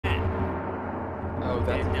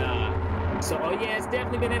that's... And so, oh yeah, it's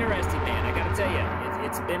definitely been interesting, man. I gotta tell you,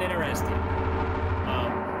 it's been interesting.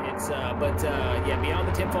 Yeah, Beyond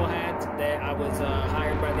the Tinfoil Hat, I was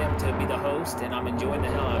hired by them to be the host, and I'm enjoying the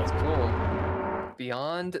hell out of it. That's cool.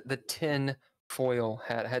 Beyond the Tin Foil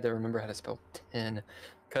Hat. I had to remember how to spell tin,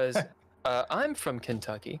 because I'm from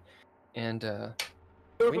Kentucky, and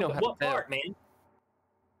we know how what to part, man?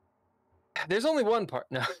 There's only one part.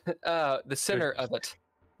 No, the center of it,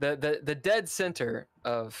 the dead center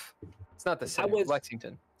of. It's not the center.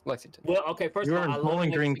 Lexington. Well, okay. First you of all, were in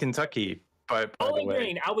Bowling Green, Kentucky. By Bowling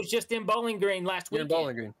Green. I was just in Bowling Green last weekend. You're in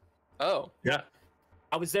Bowling Green. Oh, yeah.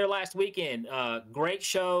 I was there last weekend. Great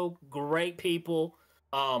show, great people.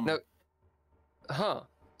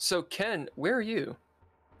 So Ken, where are you?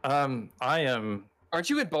 I am. Aren't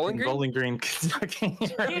you in Bowling Green? Bowling Green, Kentucky.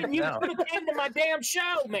 Dude, you could have came to my damn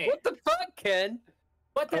show, man. What the fuck, Ken?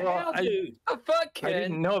 What the hell, dude? What the fuck, Ken? I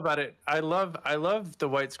didn't know about it. I love the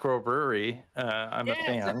White Squirrel Brewery. I'm a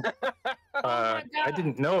fan. Oh my God. I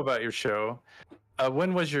didn't know about your show.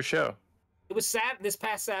 When was your show? It was this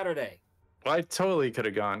past Saturday. Well, I totally could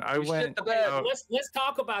have gone. I went. Let's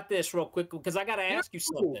talk about this real quick because I got to ask you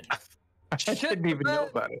something. I didn't even know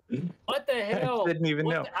about it. What the hell? I didn't even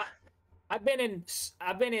know. I've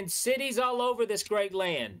been in cities all over this great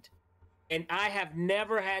land, and I have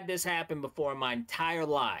never had this happen before in my entire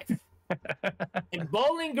life. In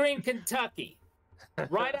Bowling Green, Kentucky,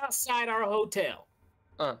 right outside our hotel,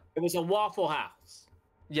 there was a Waffle House.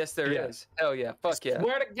 Yes, there is. Hell yeah. Fuck yeah.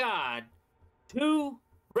 Swear to God, 2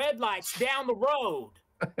 red lights down the road,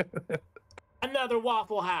 another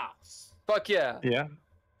Waffle House. Fuck yeah. Yeah.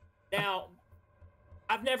 Now,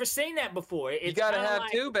 I've never seen that before. You gotta have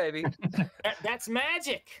 2, baby. That's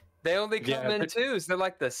magic. They only come in 2s. They're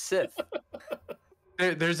like the Sith.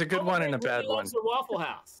 There's a good one and a bad one. The Waffle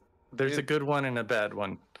House. There's a good one and a bad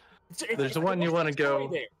one. There's the one you want to go.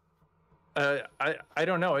 I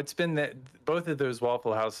don't know. It's been that both of those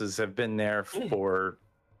Waffle Houses have been there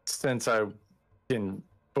since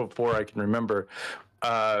before I can remember.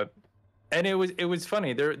 And it was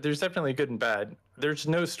funny. There's definitely good and bad. There's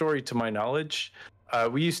no story to my knowledge.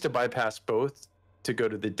 We used to bypass both to go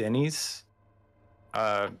to the Denny's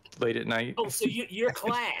late at night. Oh, so you're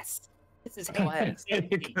class. This is class.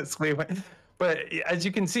 Because we went, but as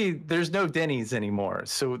you can see, there's no Denny's anymore.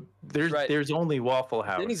 So there's only Waffle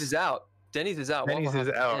House. Denny's is out. Denny's is out.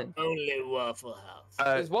 Only Waffle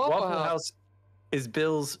House. Waffle House is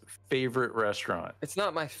Bill's favorite restaurant. It's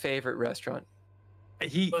not my favorite restaurant.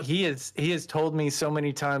 He has told me so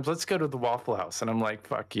many times, let's go to the Waffle House, and I'm like,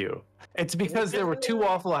 fuck you. It's because there were 2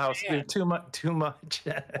 Waffle Houses. There's too much.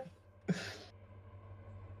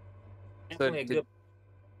 So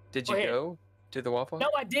did you go to the Waffle House?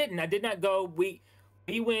 No, I didn't. I did not go. We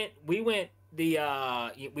went to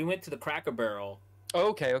the Cracker Barrel. Oh,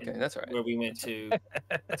 okay, that's all right. Where we went to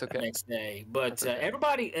that's okay. The next day. But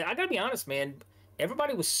everybody, I gotta be honest, man.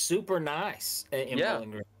 Everybody was super nice in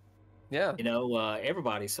Bowling Green. Yeah.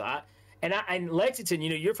 Everybody. So and Lexington,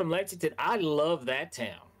 you're from Lexington. I love that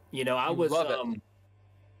town. I was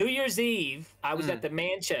New Year's Eve, I was at the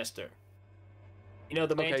Manchester.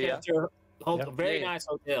 The Manchester hotel, very nice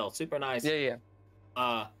hotel, super nice. Yeah.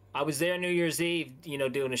 I was there New Year's Eve,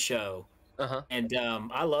 doing a show. And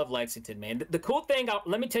I love Lexington, man. The cool thing,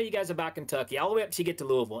 let me tell you guys about Kentucky, all the way up till you get to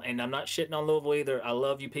Louisville. And I'm not shitting on Louisville either. I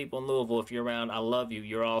love you people in Louisville. If you're around, I love you.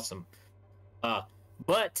 You're awesome.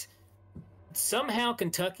 But somehow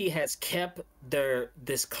Kentucky has kept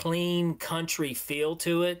this clean country feel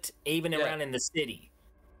to it, even around in the city.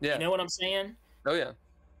 Yeah. You know what I'm saying? Oh yeah.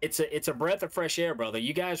 It's a breath of fresh air, brother.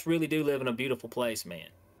 You guys really do live in a beautiful place, man.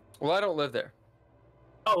 Well, I don't live there.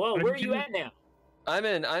 Oh well, where are you at now? I'm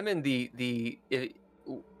in the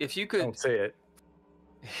if you could don't say it.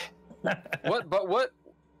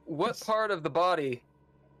 what part of the body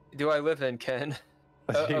do I live in, Ken?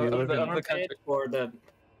 Of the country. Or the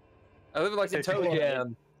I live in like the toe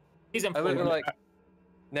jam. He's in I live in like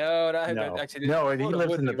no, actually no, he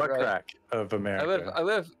lives in the butt crack of America. I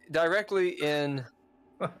live directly in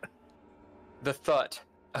the thought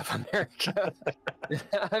of America.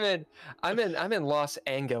 I'm in Los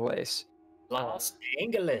Angeles. Los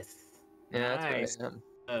Angeles. Yeah, nice.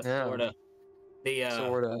 That's where I am. Florida.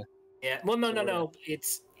 Sorta. Yeah. Well, no.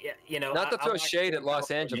 It's not to throw shade at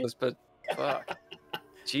Los Angeles, but fuck.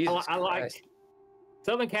 Jesus. I like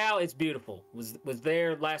Southern Cal. It's beautiful. Was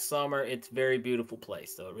there last summer. It's a very beautiful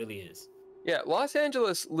place, though. It really is. Yeah, Los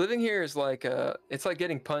Angeles. Living here is like it's like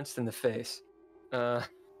getting punched in the face.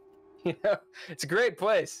 It's a great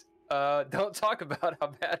place. Don't talk about how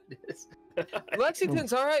bad it is.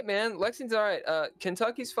 Lexington's all right, man. Lexington's all right.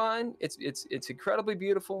 Kentucky's fine. It's incredibly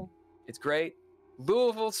beautiful. It's great.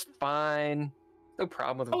 Louisville's fine. No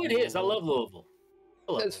problem with Louisville. Oh, it is. I love Louisville.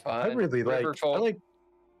 It's fine. I really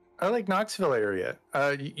I like Knoxville area.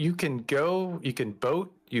 You can go, you can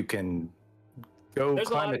boat, you can go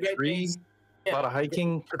climb a tree. A lot of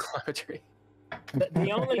hiking. Climb a tree.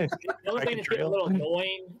 The only thing that's getting a little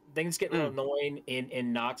annoying,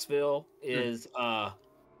 in Knoxville is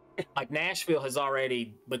like Nashville has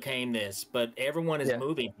already became this, but everyone is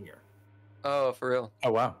moving here. Oh, for real?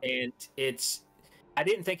 Oh, wow. And I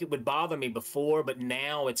didn't think it would bother me before, but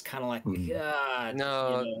now it's kind of like, God.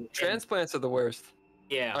 No, transplants are the worst.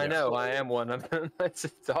 Yeah. I know. I am one of them. It's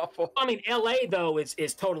awful. I mean, LA, though,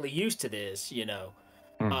 is totally used to this,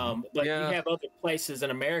 But you have other places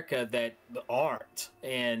in America that aren't.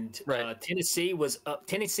 And Tennessee was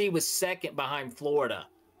second behind Florida.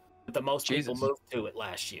 But the most people moved to it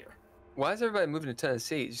last year. Why is everybody moving to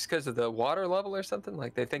Tennessee? Just because of the water level or something?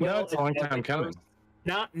 Like they think it's a long time coming.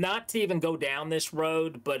 Not to even go down this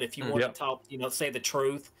road, but if you want to talk, say the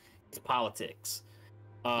truth, it's politics.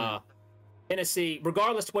 Tennessee,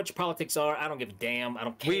 regardless of what your politics are, I don't give a damn. I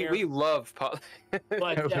don't care. We love politics.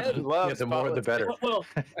 But the more the better. Well,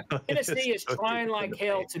 Tennessee is trying like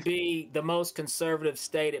hell to be the most conservative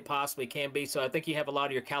state it possibly can be. So I think you have a lot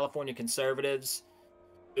of your California conservatives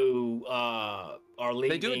who are leaving.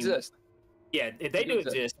 They do exist. Yeah, they do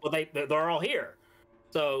exist. Well, they're all here.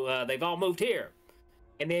 So they've all moved here.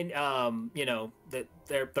 And then, that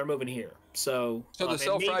they're moving here. So the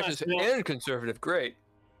self-righteous and conservative, great.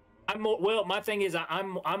 My thing is,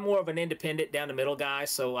 I'm more of an independent, down the middle guy.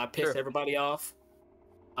 So I piss everybody off.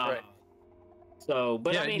 Right. So,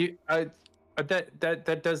 but yeah, I mean,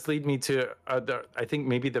 that does lead me to I think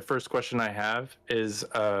maybe the first question I have is,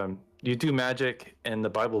 you do magic in the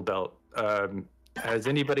Bible Belt. Has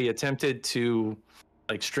anybody attempted to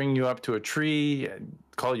like string you up to a tree and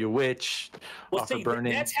call you a witch, offer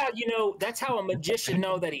burning? That's how a magician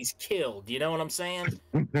know that he's killed. You know what I'm saying?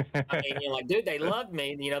 I mean, you're like, dude, they loved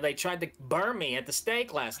me. They tried to burn me at the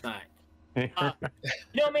stake last night.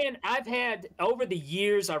 Man, I've had over the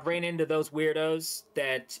years, I've ran into those weirdos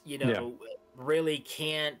that really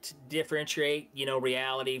can't differentiate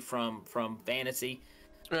reality from fantasy.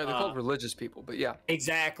 Right, they're called religious people, but yeah.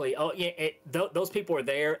 Exactly. Oh, yeah. Those people are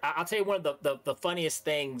there. I'll tell you one of the funniest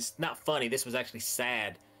things. Not funny. This was actually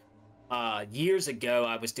sad. Years ago,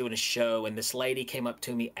 I was doing a show, and this lady came up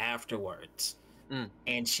to me afterwards,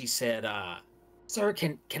 and she said, "Sir,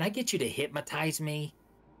 can I get you to hypnotize me?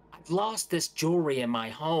 I've lost this jewelry in my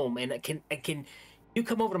home, and can you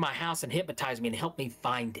come over to my house and hypnotize me and help me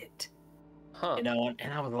find it?" Huh. And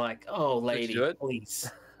I was like, "Oh, lady, please."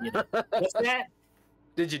 What's that?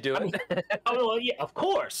 Did you do it? Oh, yeah, of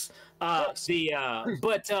course. That's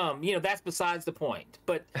besides the point.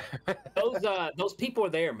 But those people are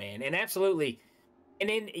there, man, and absolutely. And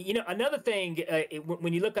then another thing,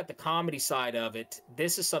 when you look at the comedy side of it,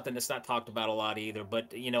 this is something that's not talked about a lot either.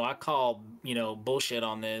 But I call bullshit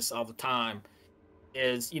on this all the time.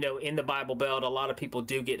 Is in the Bible Belt, a lot of people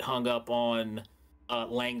do get hung up on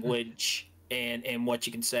language. And what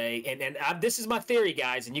you can say, and this is my theory,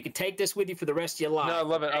 guys, and you can take this with you for the rest of your life. No, I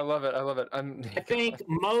love it. I think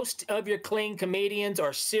most of your clean comedians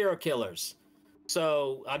are serial killers.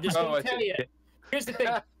 So I'm just going to tell you. Here's the thing.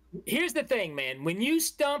 Here's the thing, man. When you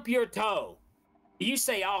stump your toe, you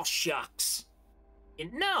say, "Oh shucks."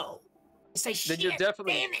 No. You say, "Shit."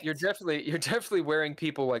 Then you're definitely wearing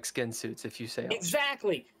people like skin suits if you say, "Oh,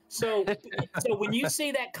 exactly." So when you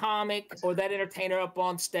see that comic or that entertainer up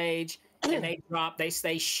on stage, and they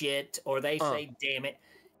say shit or they say damn it,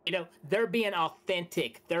 they're being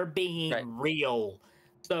authentic, they're being real.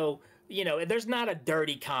 So there's not a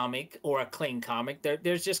dirty comic or a clean comic,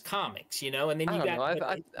 there's just comics, and then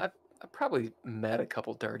I've probably met a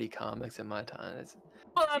couple dirty comics in my time.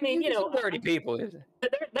 Well, I mean, dirty people.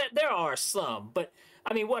 There are some, but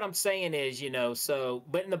I mean, what I'm saying is,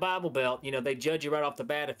 but in the Bible Belt, they judge you right off the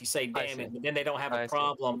bat if you say damn it, but then they don't have a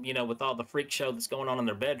problem, with all the freak show that's going on in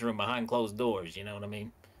their bedroom behind closed doors. You know what I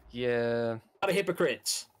mean? Yeah. A lot of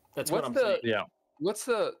hypocrites. That's what I'm saying. Yeah. What's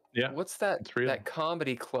that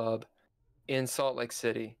comedy club in Salt Lake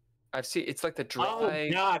City? I've seen, it's like the dry.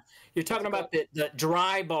 Oh, God. You're talking about the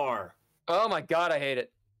dry bar. Oh, my God. I hate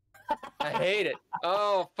it. I hate it.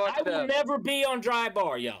 Oh, fuck I will never be on dry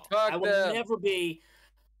bar, y'all. I will never be,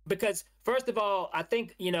 because first of all, I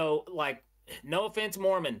think, like, no offense,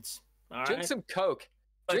 Mormons. All Drink right? some Coke.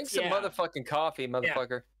 Drink some motherfucking coffee, motherfucker.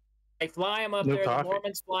 Yeah. They fly them up there. The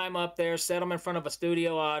Mormons fly them up there, set them in front of a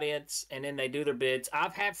studio audience, and then they do their bits.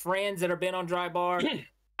 I've had friends that have been on dry bar.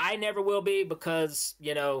 I never will be because,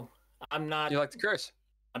 I'm not. You like to curse.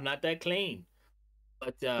 I'm not that clean.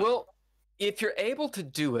 But well, if you're able to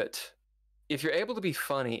do it, if you're able to be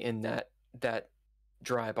funny in that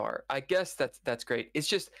dry bar, I guess that's great. It's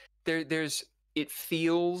just it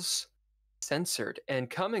feels censored, and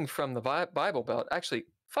coming from the Bible Belt, actually,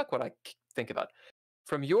 fuck what I think about.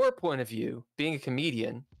 From your point of view, being a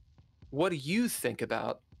comedian, what do you think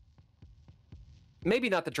about? Maybe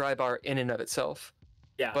not the dry bar in and of itself,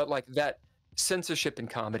 but like that censorship in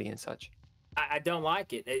comedy and such. I don't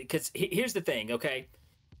like it because here's the thing, okay?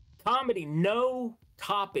 Comedy, no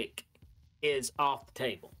topic is off the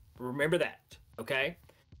table. Remember that, okay?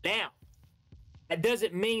 Now, that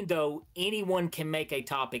doesn't mean, though, anyone can make a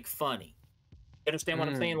topic funny. You understand what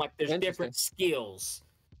I'm saying? Like, there's different skills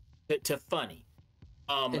to funny.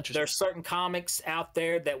 There's certain comics out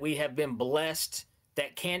there that we have been blessed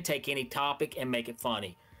that can take any topic and make it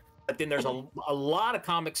funny. But then there's a lot of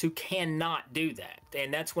comics who cannot do that.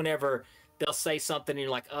 And that's whenever they'll say something and you're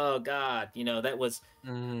like, oh, God, you know, that was...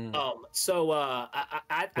 I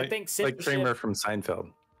think... Like Kramer from Seinfeld.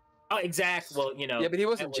 Oh, exactly. Well, you know... Yeah, but he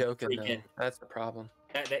wasn't joking, though. That's the problem.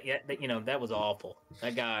 You know, that was awful.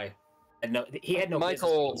 That guy... He had no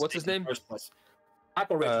Michael, what's his name?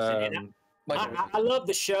 Michael Richardson. I love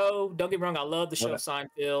the show. Don't get me wrong. I love the show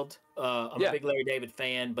Seinfeld. I'm a big Larry David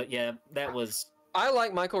fan, but yeah, that was. I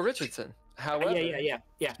like Michael Richardson. However, yeah.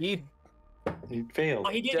 He failed.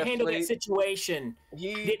 Well, he didn't handle that situation.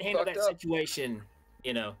 He didn't handle that situation,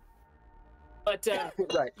 you know. But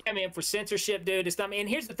right. Yeah, man, for censorship, dude, it's not. And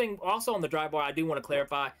here's the thing. Also on the dry bar, I do want to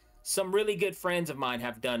clarify. Some really good friends of mine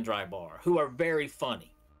have done dry bar who are very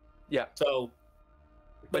funny. Yeah. So.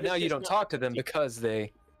 But now you don't talk to them because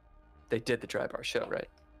they did the dry bar show, right?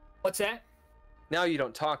 What's that? Now you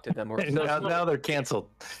don't talk to them. Or now they're canceled.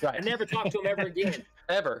 Right. I never talk to them ever again.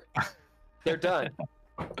 Ever. They're done.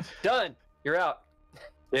 Done. You're out.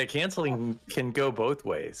 Yeah, canceling can go both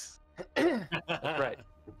ways. Right.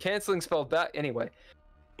 Canceling spelled back. Anyway.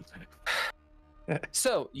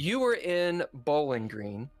 So you were in Bowling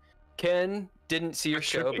Green. Ken didn't see your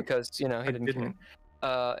show because, you know, he didn't come.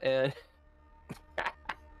 And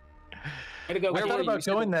I thought about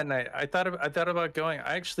going that night. I thought about going.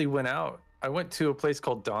 I actually went out. I went to a place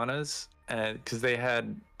called Donna's, and because they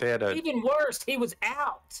had a. Even worse, he was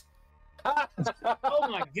out. Oh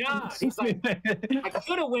my God! He's like, I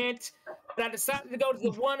could have went, but I decided to go to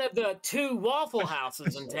one of the 2 Waffle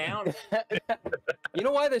Houses in town. You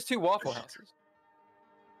know why there's 2 Waffle Houses?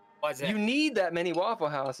 Why is that? You need that many Waffle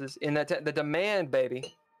Houses in that the demand,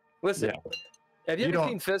 baby. Listen, have you ever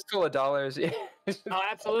seen Fistful of Dollars? Oh,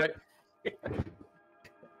 absolutely.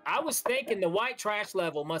 I was thinking the white trash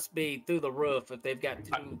level must be through the roof if they've got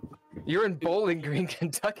 2. You're in Bowling Green,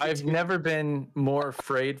 Kentucky. I've never been more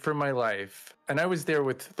afraid for my life. And I was there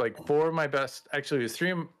with like 4 of my best, actually it was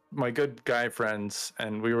 3 of my good guy friends,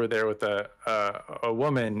 and we were there with a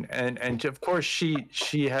woman, and of course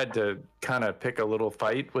she had to kind of pick a little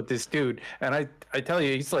fight with this dude. And I tell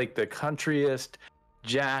you, he's like the countryest,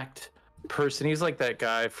 jacked person. He's like that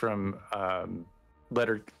guy from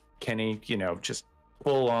Letterkenny, you know, just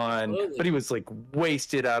full on. Absolutely. But he was like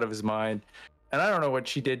wasted out of his mind. And I don't know what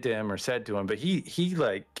she did to him or said to him, but he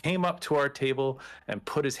like came up to our table and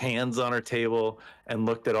put his hands on our table and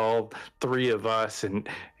looked at all 3 of us, and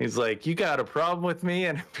he's like, "You got a problem with me?"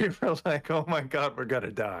 And we were like, "Oh my God, we're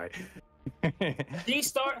gonna die." He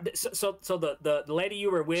started. So the lady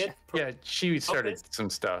you were with. Yeah, she started some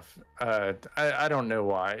stuff. I don't know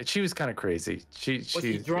why. She was kind of crazy. Was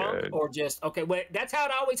she drunk or just okay? Wait, that's how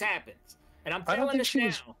it always happens. And I'm telling this now.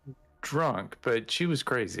 Was drunk, but she was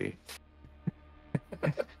crazy.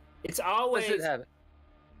 It's always.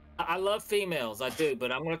 I love females, I do,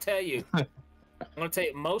 but I'm going to tell you.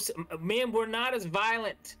 Most men were not as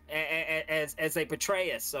violent as they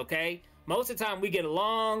portray us. Okay, most of the time we get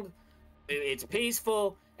along. It's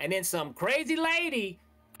peaceful, and then some crazy lady,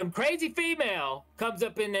 some crazy female comes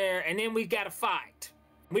up in there, and then we got to fight.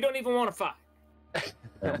 We don't even want to fight.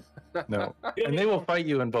 No. And they will fight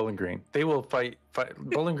you in Bowling Green. They will fight.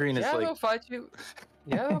 Bowling Green is like. They'll fight you.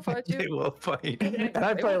 Yeah, they'll fight you. They will fight. And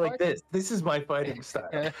I fight like this. This is my fighting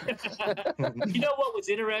style. You know what was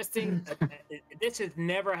interesting? This has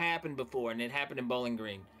never happened before, and it happened in Bowling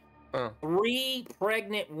Green. 3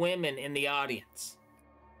 pregnant women in the audience.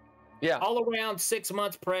 Yeah. All around 6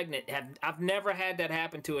 months pregnant. I've never had that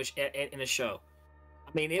happen to in a show.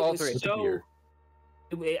 I mean, it was so.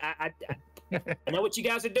 I know what you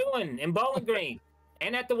guys are doing in Bowling Green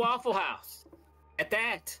and at the Waffle House. At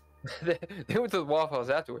that. They went to the Waffle House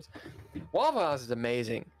afterwards. Waffle House is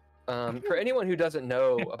amazing. For anyone who doesn't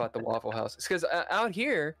know about the Waffle House, it's because out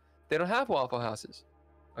here they don't have Waffle Houses.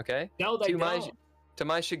 Okay. No, they don't. To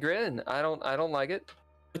my chagrin, I don't like it.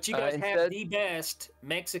 But you guys have the best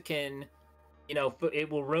Mexican it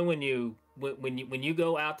will ruin you when you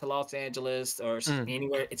go out to Los Angeles or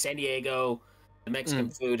anywhere. It's San Diego. The Mexican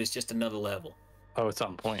food is just another level. Oh, it's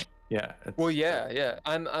on point. Yeah. Well, yeah.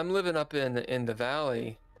 I'm living up in the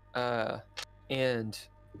valley, and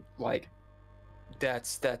like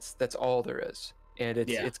that's all there is, and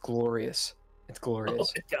it's glorious. It's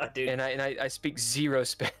glorious. Oh my God, dude. And I speak zero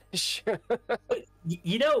Spanish. Now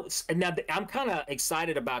I'm kind of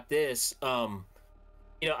excited about this.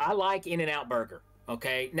 I like In-N-Out Burger.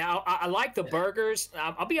 Okay, now I like the burgers.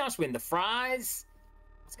 I'll be honest with you, the fries.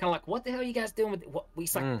 It's kind of like, what the hell are you guys doing with what?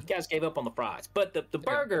 It's like you guys gave up on the fries, but the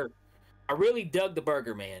burger, I really dug the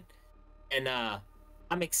burger, man. And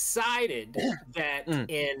I'm excited that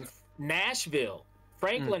in Nashville,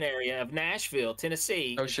 Franklin area of Nashville,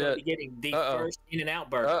 Tennessee, oh shit, be getting the first In-N-Out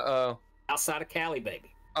Burger outside of Cali,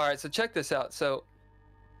 baby. All right, so check this out. So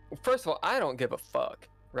first of all, I don't give a fuck,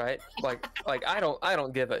 right? Like I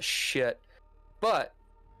don't give a shit. But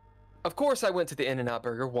of course I went to the In-N-Out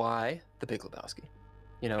Burger. Why? The Big Lebowski.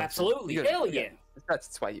 Absolutely. Hell yeah.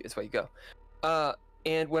 That's why you go.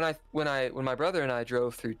 And when my brother and I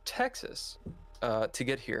drove through Texas to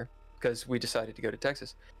get here, because we decided to go to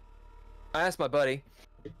Texas, I asked my buddy,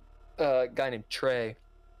 a guy named Trey.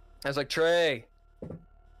 I was like, Trey,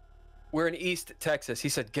 we're in East Texas. He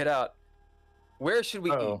said, get out. Where should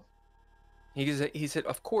we eat? He said,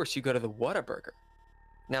 of course, you go to the Whataburger.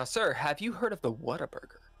 Now, sir, have you heard of the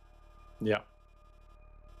Whataburger? Yeah.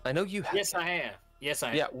 I know you have. Yes, I have. Yes, I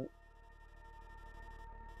have. Yeah.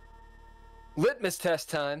 Litmus test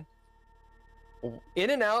time.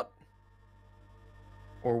 In-N-Out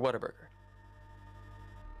or Whataburger?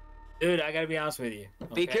 Dude, I gotta be honest with you.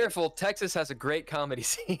 Okay? Be careful. Texas has a great comedy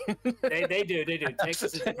scene. They do.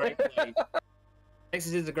 Texas is a great place.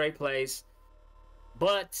 Texas is a great place.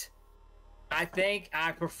 But I think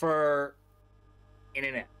I prefer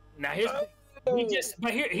In-N-Out. Now here's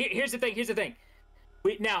here's the thing.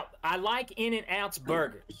 Now I like In-N-Out's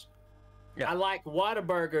burgers. Yeah. I like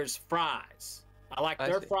Whataburger's fries. I like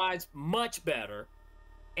their fries much better.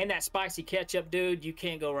 And that spicy ketchup, dude, you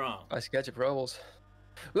can't go wrong. Spicy ketchup rolls.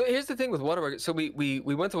 Well, here's the thing with Whataburger. So we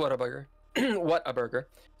went to Whataburger, Whataburger,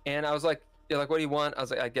 and I was like, "You're like, what do you want?" I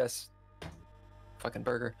was like, "I guess, fucking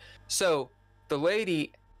burger." So the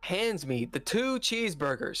lady hands me the 2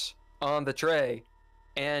 cheeseburgers on the tray,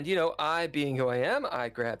 and I, being who I am, I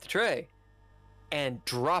grab the tray and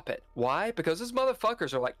drop it. Why? Because those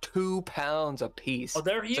motherfuckers are like 2 pounds a piece. Oh,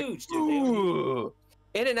 they're huge, dude. Ooh.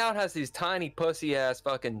 In-N-Out has these tiny pussy ass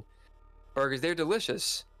fucking burgers. They're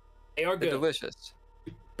delicious. They're delicious.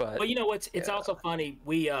 But well, you know what's? It's also funny.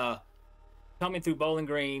 We coming through Bowling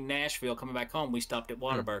Green, Nashville, coming back home, we stopped at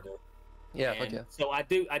Whataburger. Yeah, fuck yeah. So I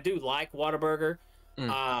do like Whataburger.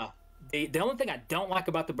 The only thing I don't like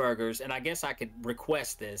about the burgers, and I guess I could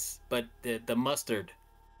request this, but the mustard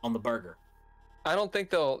on the burger. I don't think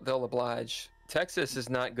they'll oblige. Texas is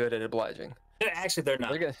not good at obliging. Actually, they're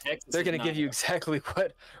not. They're gonna give you exactly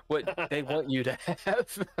what they want you to have.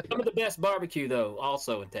 Some of the best barbecue, though,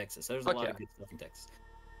 also in Texas. There's a lot of good stuff in Texas.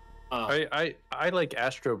 I like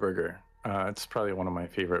Astro Burger. It's probably one of my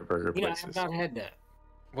favorite burger places. I've not had that.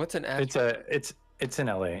 What's an Astro? It's in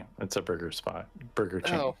LA. It's a burger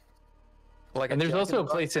chain. Oh. And there's also a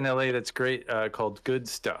place in LA that's great called Good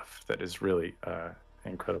Stuff that is really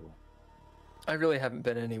incredible. I really haven't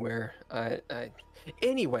been anywhere.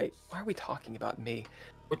 Anyway, why are we talking about me?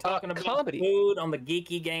 We're talking about comedy. Food on the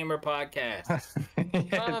Geeky Gamer podcast.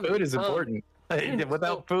 Food is important.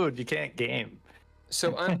 Without food, you can't game.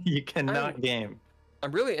 So you cannot game.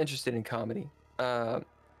 I'm really interested in comedy.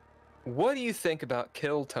 What do you think about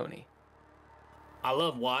Kill Tony? I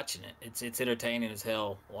love watching it. It's entertaining as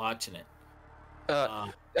hell watching it.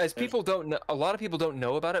 As people don't know, a lot of people don't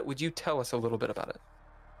know about it. Would you tell us a little bit about it?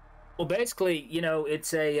 Well, basically,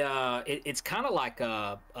 it's it's kind of like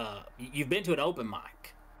you've been to an open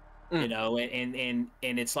mic, and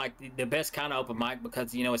it's like the best kind of open mic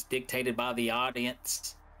because it's dictated by the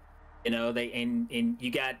audience. And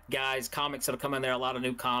you got comics that'll come in there. A lot of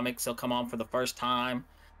new comics. They'll come on for the first time,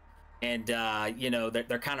 and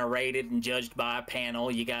they're kind of rated and judged by a panel.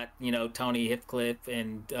 You got Tony Hinchcliffe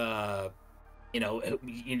and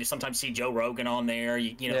you sometimes see Joe Rogan on there.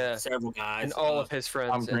 Several guys and all of his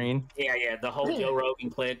friends. Tom Green. Yeah, the whole Joe Rogan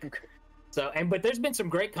clique. So but there's been some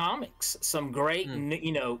great comics, some great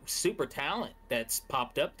super talent that's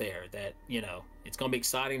popped up there. That it's going to be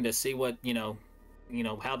exciting to see what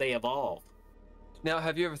how they evolve. Now,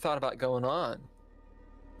 have you ever thought about going on?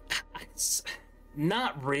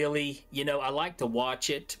 Not really. I like to watch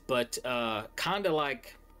it, but kind of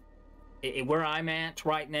like where I'm at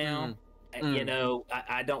right now.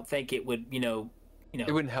 I don't think it would. It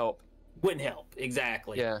wouldn't help. Wouldn't help.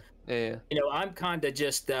 Exactly. Yeah. You know, I'm kind of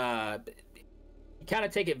just you kind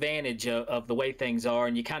of take advantage of the way things are,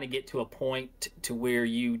 and you kind of get to a point to where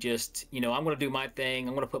you just, you know, I'm going to do my thing.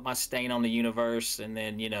 I'm going to put my stain on the universe, and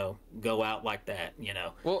then, you know, go out like that, you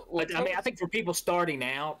know. Well, but I mean, I think for people starting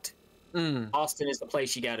out, Austin is the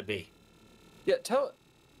place you got to be. Yeah. Tell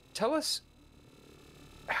us,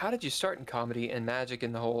 how did you start in comedy and magic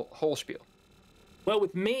and the whole spiel? Well,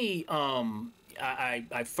 with me,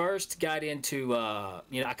 I first got into,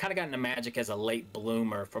 you know, I kind of got into magic as a late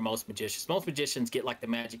bloomer for most magicians. Most magicians get like the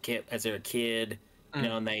magic kit as they're a kid, you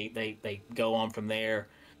know, and they go on from there.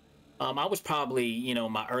 I was probably, you know,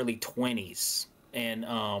 in my early 20s, and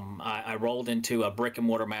I rolled into a brick and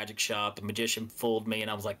mortar magic shop. The magician fooled me,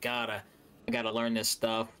 and I was like, God, I got to learn this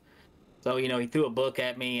stuff. So, you know, he threw a book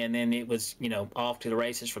at me, and then it was, you know, off to the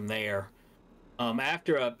races from there.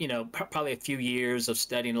 After you know, probably a few years of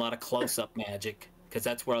studying a lot of close-up magic, because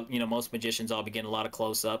that's where, you know, most magicians all begin, a lot of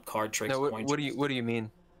close-up card tricks. No, what do you mean?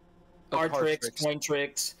 Card tricks, coin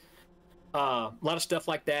tricks, a lot of stuff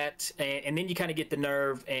like that, and then you kind of get the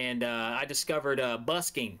nerve. And I discovered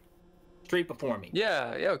busking, street performing.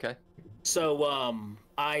 Yeah. Okay. So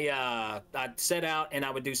I set out and I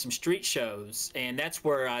would do some street shows, and that's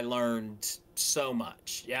where I learned so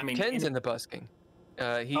much. I mean, Ken's in the busking.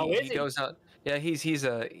 He goes out. Yeah, he's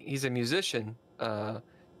a musician.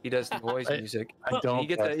 He does the voice music. I don't.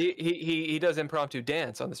 He does impromptu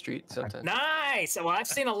dance on the street sometimes. Nice. Well, I've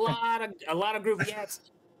seen a lot of groovy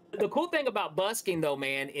acts. The cool thing about busking, though,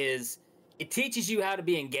 man, is it teaches you how to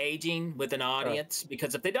be engaging with an audience,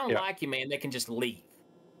 because if they don't like you, man, they can just leave.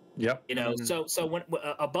 Yep. You know, so when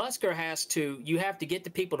a busker you have to get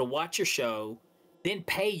the people to watch your show, then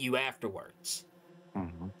pay you afterwards.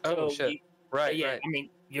 Mm-hmm. Oh, shit. Right. I mean,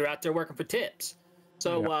 you're out there working for tips.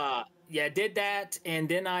 So, I did that. And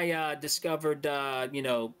then I discovered, you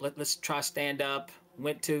know, let's try stand up.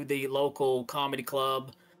 Went to the local comedy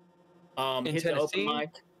club. In hit Tennessee? the open mic.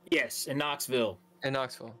 Yes, in Knoxville.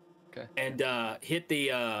 Okay. And hit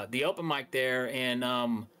the open mic there,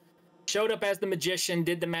 and showed up as the magician,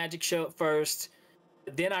 did the magic show at first.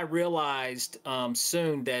 Then I realized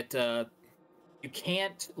soon that you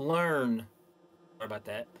can't learn. Sorry about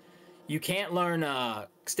that. You can't learn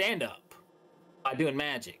stand-up by doing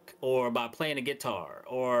magic, or by playing a guitar,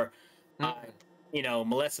 or you know,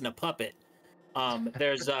 molesting a puppet.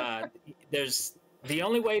 There's the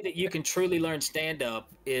only way that you can truly learn stand-up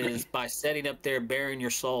is by setting up there, bearing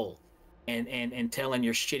your soul, and telling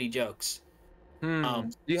your shitty jokes. You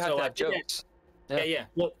have to have jokes. Yeah.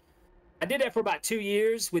 Well, I did that for about 2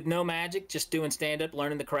 years with no magic, just doing stand-up,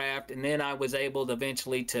 learning the craft, and then I was able to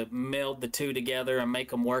eventually to meld the two together and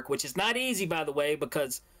make them work, which is not easy, by the way,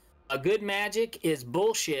 because a good magic is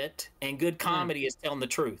bullshit and good comedy is telling the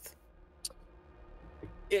truth.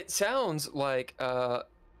 It sounds like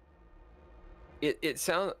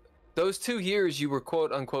those 2 years you were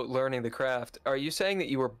quote unquote learning the craft. Are you saying that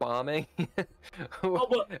you were bombing? Oh,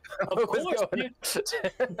 well, of course, dude.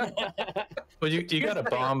 Well, you got to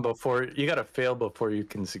bomb before you got to fail before you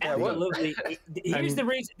can succeed. Absolutely. Here's the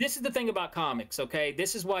reason. This is the thing about comics. Okay,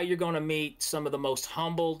 this is why you're going to meet some of the most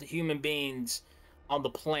humbled human beings on the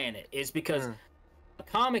planet. Is because a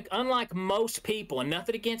comic, unlike most people, and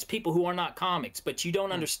nothing against people who are not comics, but you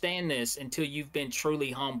don't understand this until you've been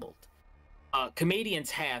truly humbled.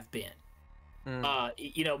 Comedians have been.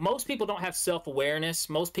 You know, most people don't have self-awareness.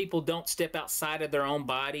 Most people don't step outside of their own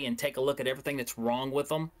body and take a look at everything that's wrong with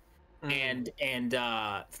them, and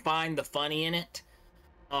find the funny in it.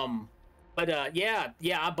 But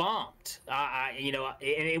I bombed. You know, and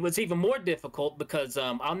it was even more difficult because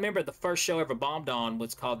I remember the first show I ever bombed on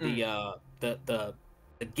was called the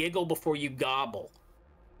Giggle Before You Gobble.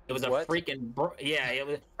 It was a freaking it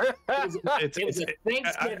was a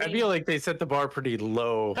Thanksgiving. I feel like they set the bar pretty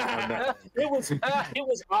low on that. it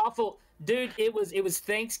was awful, dude. It was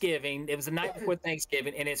Thanksgiving. It was the night before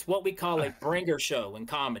Thanksgiving, and it's what we call a bringer show in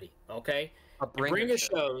comedy. Okay, bringer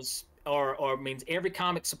shows or means every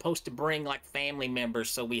comic's supposed to bring like family members,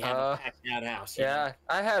 so we have a packed out house. Yeah,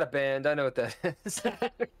 I had a band. I know what that is.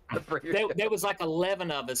 There was like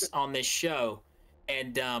 11 of us on this show,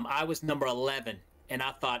 and I was number 11. And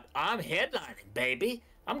I thought, I'm headlining, baby.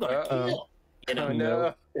 I'm gonna kill. You know.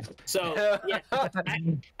 No. So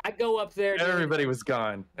I go up there. Dude, everybody was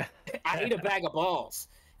gone. I eat a bag of balls.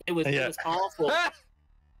 It was awful.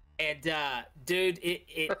 And dude,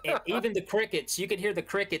 it even the crickets. You could hear the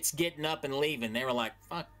crickets getting up and leaving. They were like,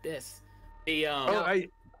 "Fuck this." It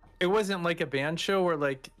wasn't like a band show where,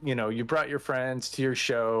 like, you know, you brought your friends to your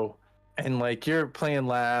show and like you're playing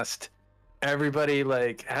last. Everybody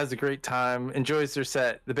like has a great time, enjoys their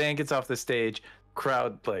set. The band gets off the stage,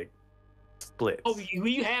 crowd like splits. Oh,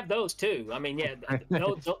 you have those too. I mean, yeah,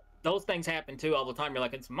 those things happen too all the time. You're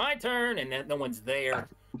like, it's my turn, and then no one's there.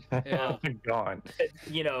 Gone.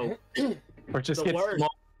 You know, or just gets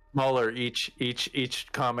smaller each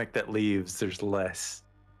comic that leaves. There's less.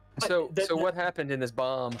 So what happened in this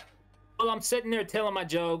bomb? Well, I'm sitting there telling my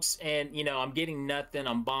jokes, and I'm getting nothing.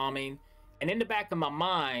 I'm bombing, and in the back of my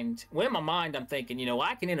mind, I'm thinking,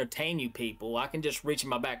 I can entertain you people. I can just reach in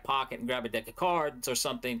my back pocket and grab a deck of cards or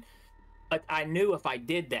something. But I knew if I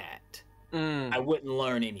did that, I wouldn't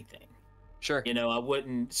learn anything. Sure. I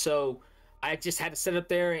wouldn't. So I just had to sit up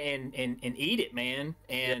there and eat it, man.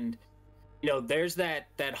 And there's that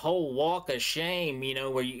whole walk of shame,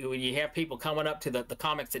 where you have people coming up to the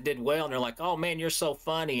comics that did well, and they're like, "Oh man, you're so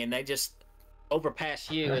funny," and they just overpass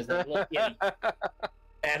you as they look at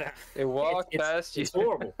you. They walk past you. It's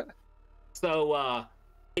horrible. So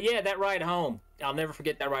yeah, that ride home, I'll never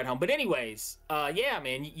forget that ride home. But anyways, yeah,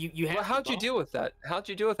 man, you have. Well, how'd you deal with that? How'd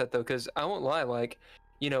you deal with that though? Because I won't lie, like,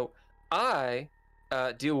 I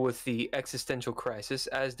deal with the existential crisis,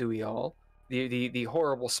 as do we all. The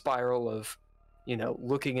horrible spiral of,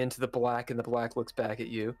 looking into the black and the black looks back at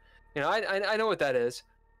you. I know what that is.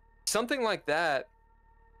 Something like that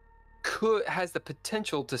has the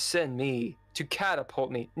potential to send me, to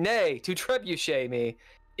catapult me, nay, to trebuchet me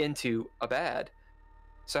into a bad.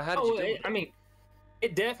 So how did you do it? I mean,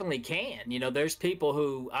 it definitely can. There's people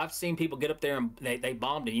who I've seen people get up there and they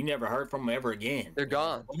bombed and you never heard from them ever again. They're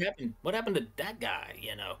gone. What happened to that guy?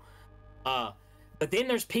 But then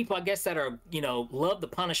there's people, I guess, that are love the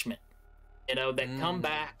punishment. That come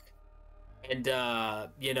back, and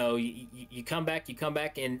you come back,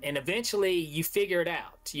 and eventually you figure it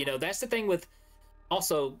out. That's the thing with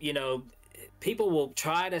also, people will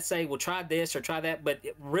try to say, well, try this or try that, but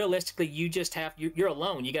realistically, you just you're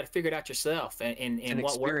alone. You got to figure it out yourself, and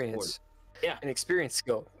what works. Yeah, an experience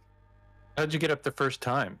skill. How'd you get up the first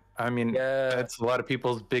time? I mean, that's a lot of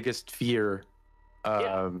people's biggest fear.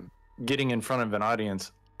 Getting in front of an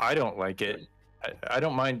audience. I don't like it. I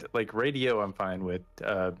don't mind, like, radio I'm fine with.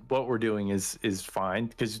 What we're doing is fine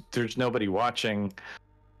because there's nobody watching.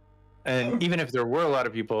 And even if there were a lot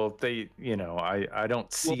of people, they, I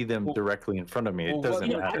don't see them directly in front of me. It doesn't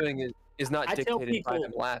matter. What I'm doing is not dictated by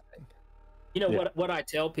them laughing. What I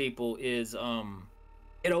tell people is,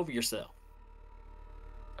 get over yourself.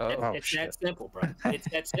 It's that simple, bro. It's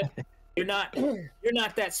that simple. You're not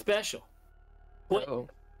that special.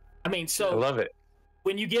 I mean, so I love it.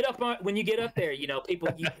 When you get up there, people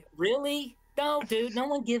really? No, dude, no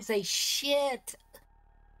one gives a shit.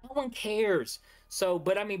 No one cares. So,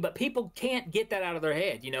 but people can't get that out of their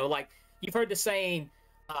head. Like you've heard the saying,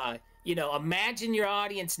 imagine your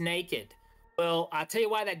audience naked. Well, I'll tell you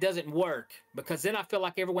why that doesn't work, because then I feel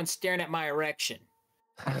like everyone's staring at my erection.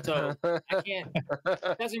 So I can't.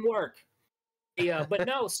 It doesn't work. Yeah, but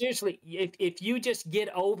no, seriously, if you just get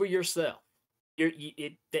over yourself, you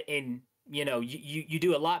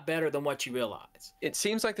do a lot better than what you realize. It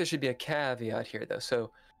seems like there should be a caveat here, though. So,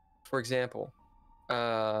 for example,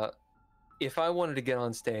 if I wanted to get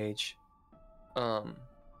on stage, but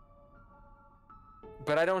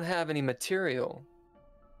I don't have any material.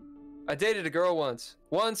 I dated a girl once,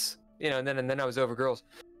 and then I was over girls.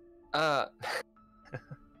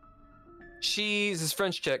 She's this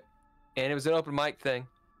French chick, and it was an open mic thing.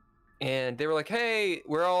 And they were like, hey,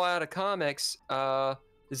 we're all out of comics.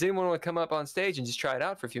 Does anyone want to come up on stage and just try it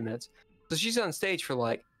out for a few minutes? So she's on stage for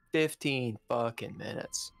like 15 fucking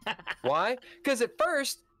minutes. Why? Because at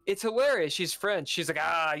first, it's hilarious. She's French. She's like,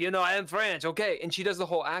 I am French. Okay. And she does the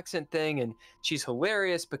whole accent thing, and she's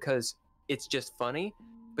hilarious because it's just funny.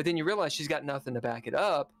 But then you realize she's got nothing to back it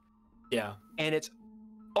up. Yeah. And it's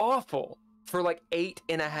awful for like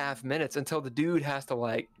 8.5 minutes until the dude has to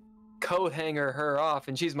like coat hanger her off,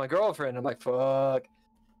 and she's my girlfriend. I'm like, fuck.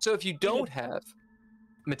 So if you don't have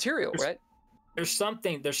material, right? First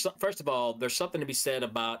of all, there's something to be said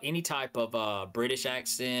about any type of British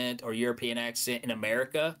accent or European accent in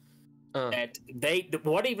America. That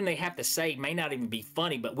what even they have to say may not even be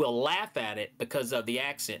funny, but we'll laugh at it because of the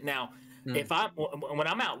accent. Now, when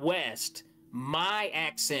I'm out west, my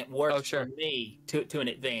accent works for me to an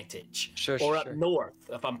advantage. Or up north,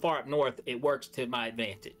 if I'm far up north, it works to my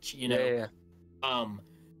advantage. Yeah.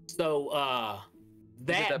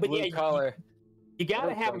 That blue collar. You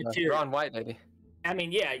gotta have material. Ron White, baby. I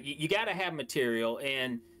mean, yeah, you gotta have material,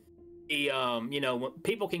 and when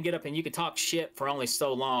people can get up and you can talk shit for only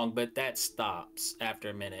so long, but that stops after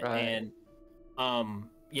a minute. Right. And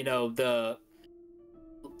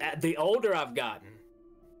the older I've gotten,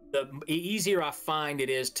 the easier I find it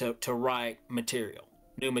is to write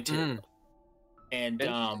new material. And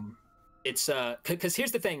it's because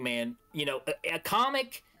here's the thing, man. you know, a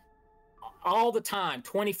comic all the time,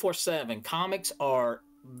 24/7. Comics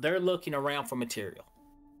they're looking around for material.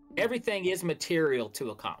 Everything is material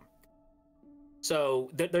to a comic. So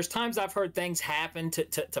there's times I've heard things happen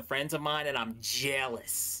to friends of mine, and I'm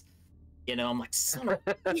jealous. You know, I'm like, son of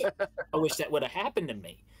a bitch. I wish that would have happened to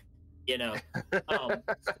me. You know,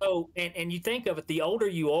 so and you think of it, the older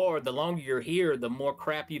you are, the longer you're here, the more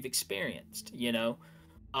crap you've experienced. You know,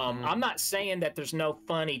 I'm not saying that there's no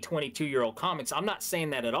funny 22-year-old comics. I'm not saying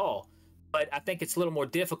that at all. But I think it's a little more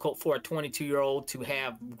difficult for a 22-year-old to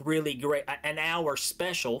have really great an hour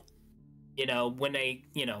special. You know, when they,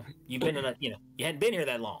 you know, you've been in you hadn't been here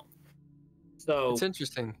that long. So it's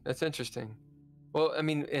interesting. That's interesting. Well, I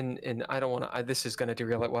mean, and I don't want to. This is going to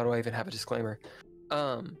derail it. Why do I even have a disclaimer?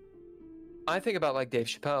 I think about like Dave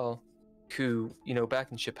Chappelle, who, you know,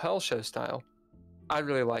 back in Chappelle's show style, I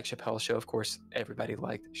really like Chappelle's show. Of course, everybody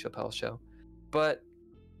liked Chappelle's show, but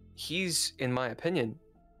he's, in my opinion,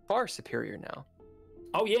 far superior now.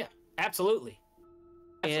 Oh yeah, absolutely.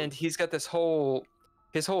 And he's got his whole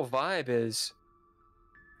vibe is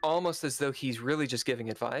almost as though he's really just giving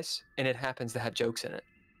advice, and it happens to have jokes in it.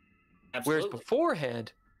 Absolutely. Whereas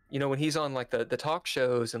beforehand, you know, when he's on like the talk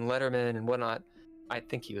shows and Letterman and whatnot, I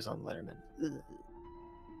think he was on Letterman.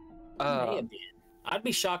 I'd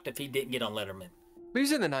be shocked if he didn't get on Letterman. He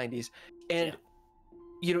was in the 90s, and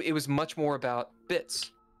you know, it was much more about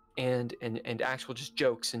bits and actual just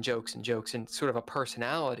jokes and sort of a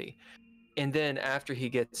personality. And then after he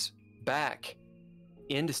gets back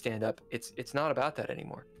into stand-up, it's not about that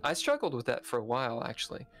anymore. I struggled with that for a while,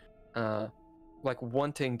 actually, like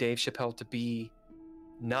wanting Dave Chappelle to be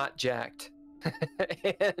not jacked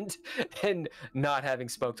and not having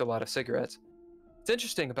smoked a lot of cigarettes. It's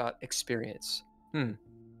interesting about experience. But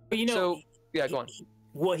you know, so yeah, go on.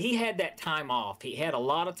 Well, he had that time off. He had a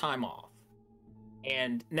lot of time off.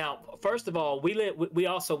 And now, first of all, we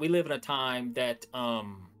live in a time that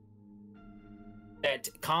that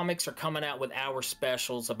comics are coming out with hour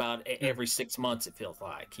specials about every 6 months. It feels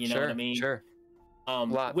like, you know what I mean? Sure.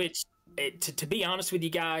 Which, to be honest with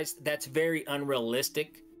you guys, that's very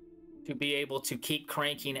unrealistic to be able to keep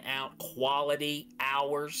cranking out quality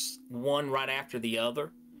hours one right after the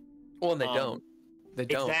other. Well, and they don't. They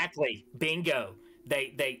don't. Exactly. Bingo.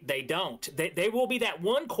 They don't. They will be that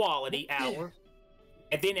one quality hour.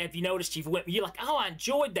 And then if you noticed, you're like, oh, I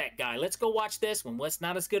enjoyed that guy. Let's go watch this one. Well, it's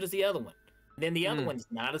not as good as the other one. And then the other one's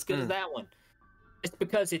not as good as that one. It's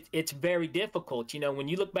because it's very difficult. You know, when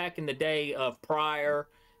you look back in the day of Pryor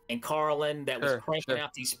and Carlin that was cranking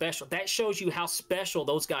out these specials, that shows you how special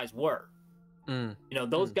those guys were. You know,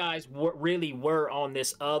 those guys really were on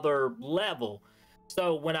this other level.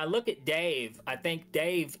 So when I look at Dave, I think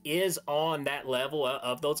Dave is on that level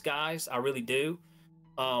of those guys. I really do.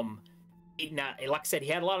 Now, like I said, he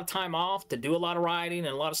had a lot of time off to do a lot of writing and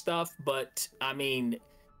a lot of stuff, but I mean,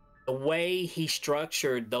 the way he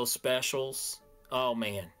structured those specials, oh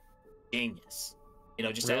man, genius. You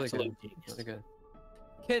know, just really absolute genius. Really good.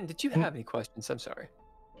 Ken, did you have any questions? I'm sorry.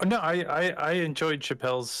 No, I enjoyed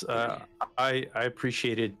Chappelle's. I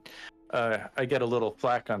appreciated. I get a little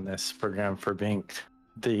flack on this program for being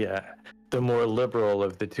the more liberal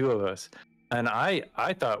of the two of us. And I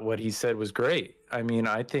thought what he said was great. I mean,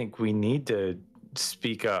 I think we need to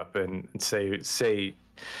speak up and say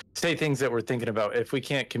things that we're thinking about if we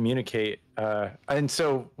can't communicate. And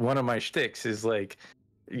so one of my shticks is like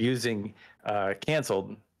using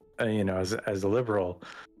canceled, you know, as a liberal.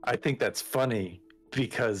 I think that's funny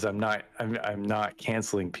because I'm not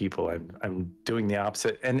canceling people. I'm doing the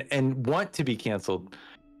opposite and want to be canceled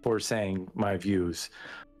for saying my views.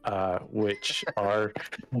 Which are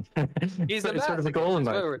he's the sort of the goal in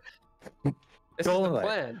life. Goal in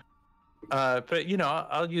life. But you know,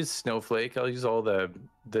 I'll use snowflake. I'll use all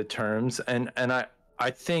the terms, and I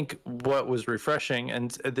think what was refreshing, and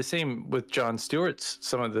the same with Jon Stewart's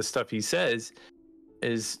some of the stuff he says,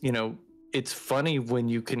 is, you know, it's funny when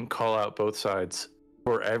you can call out both sides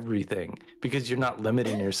for everything because you're not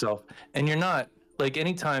limiting yourself, and you're not like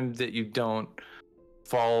anytime that you don't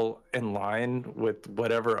fall in line with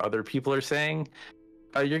whatever other people are saying,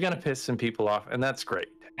 you're gonna piss some people off, and that's great.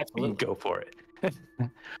 Absolutely, go for it.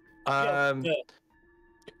 I'm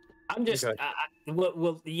just,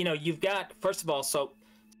 well, you know, you've got, first of all, so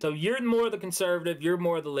you're more the conservative, you're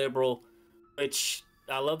more the liberal, which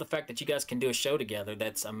I love the fact that you guys can do a show together.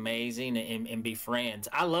 That's amazing, and be friends.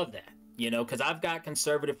 I love that, you know, because I've got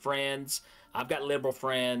conservative friends, I've got liberal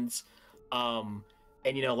friends.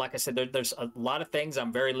 And, you know, like I said, there's a lot of things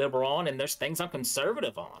I'm very liberal on, and there's things I'm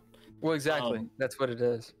conservative on. Well, exactly. That's what it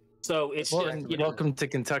is. So it's just, welcome to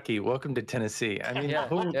Kentucky. Welcome to Tennessee. I mean,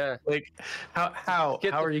 like how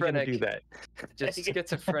are you going to do that? Just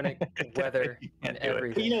schizophrenic weather and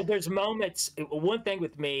everything. There's moments. One thing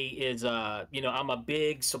with me is, I'm a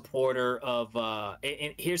big supporter of.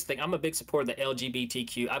 And here's the thing: I'm a big supporter of the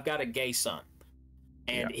LGBTQ. I've got a gay son,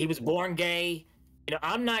 and he was born gay.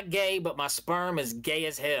 I'm not gay, but my sperm is gay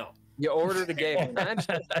as hell. You ordered a gay one.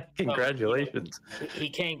 Congratulations. He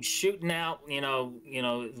came shooting out,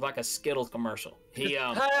 like a Skittles commercial. Hey,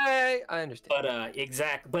 I understand. But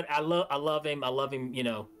exactly. But I love him. I love him.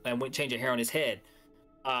 And wouldn't change a hair on his head.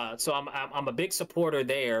 So I'm a big supporter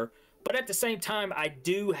there. But at the same time, I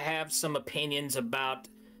do have some opinions about.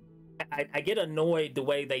 I get annoyed the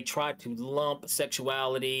way they try to lump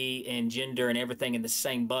sexuality and gender and everything in the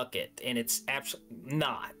same bucket, and it's absolutely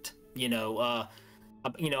not. I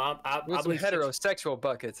believe heterosexual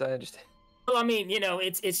buckets. I understand. Well, I mean,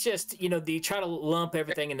 it's just you try to lump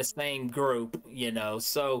everything in the same group,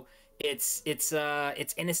 So it's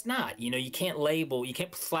and it's not. You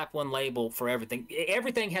can't slap one label for everything.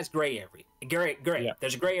 Everything has gray area. Gray. Yeah.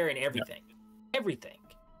 There's a gray area in everything. Yeah. Everything.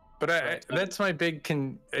 But that's my big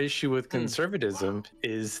issue with conservatism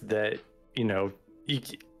is that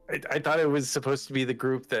I thought it was supposed to be the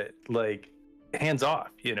group that like hands off.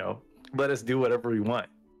 Let us do whatever we want.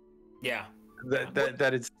 Yeah.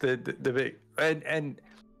 That is the big and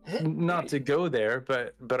not to go there,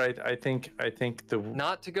 but I think the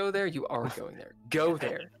not to go there. You are going there. Go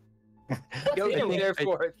there. Go there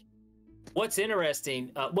for it. What's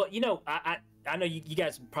interesting? I know you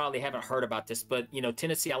guys probably haven't heard about this, but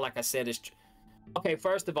Tennessee, like I said, is okay.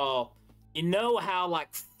 First of all, how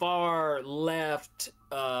like far left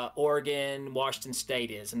Oregon, Washington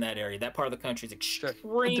State is in that area. That part of the country is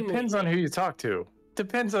extremely. It depends on who you talk to.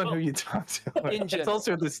 Who you talk to. It's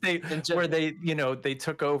also the state where they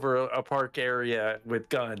took over a park area with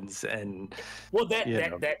guns and. Well, that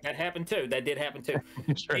happened too. That did happen too.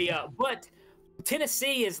 Sure. But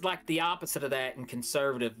Tennessee is like the opposite of that in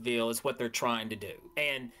conservativeville is what they're trying to do.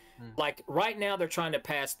 And like right now they're trying to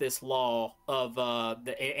pass this law of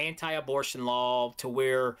the anti-abortion law to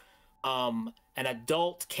where an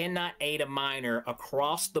adult cannot aid a minor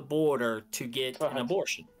across the border to get an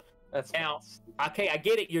abortion. Okay, I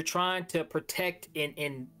get it. You're trying to protect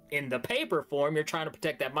in the paper form, you're trying to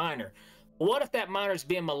protect that minor. What if that minor's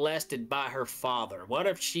being molested by her father? What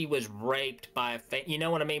if she was raped by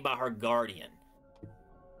by her guardian?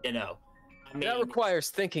 That requires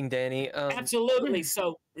thinking, Danny. Absolutely.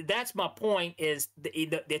 So that's my point. Is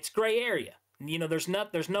it's gray area. There's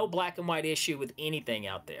no black and white issue with anything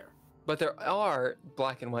out there. But there are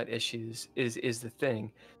black and white issues. Is the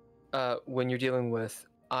thing when you're dealing with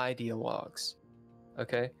ideologues,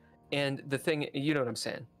 okay? And the thing, you know what I'm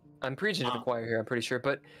saying? I'm preaching to the choir here. I'm pretty sure,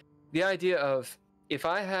 but the idea of if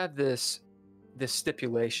I have this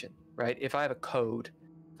stipulation, right? If I have a code,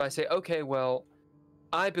 if I say, okay, well,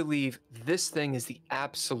 I believe this thing is the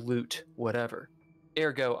absolute whatever.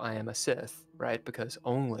 Ergo, I am a Sith, right? Because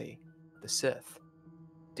only the Sith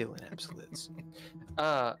deal in absolutes.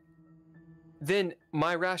 Then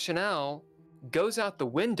my rationale goes out the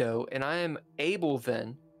window, and I am able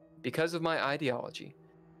then, because of my ideology,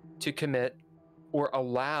 to commit or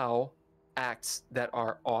allow acts that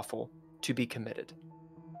are awful to be committed,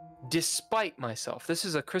 despite myself. This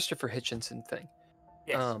is a Christopher Hitchinson thing.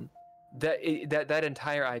 Yes. That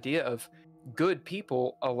entire idea of good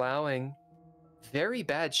people allowing very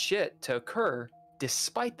bad shit to occur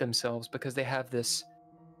despite themselves because they have this,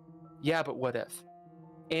 yeah, but what if?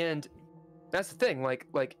 And that's the thing, like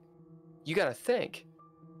you gotta think.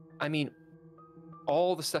 I mean,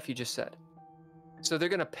 all the stuff you just said. So they're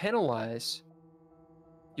gonna penalize,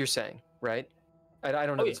 you're saying, right? I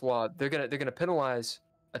don't know this law. They're gonna penalize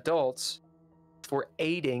adults for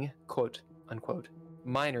aiding, quote unquote,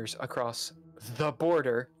 minors across the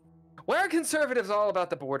border. Why are conservatives all about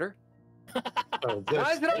the border?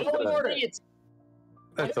 Why is it on the border?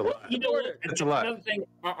 That's a lot. That's a lot. Another thing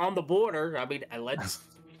on the border. I mean,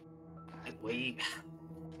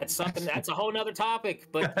 that's something. That's a whole nother topic.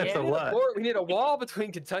 But that's a lot. We need a wall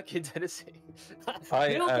between Kentucky and Tennessee.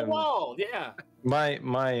 Build the wall. Yeah.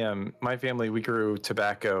 My family, we grew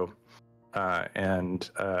tobacco, and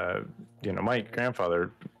my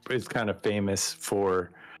grandfather is kind of famous for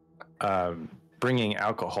bringing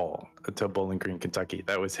alcohol to Bowling Green, Kentucky.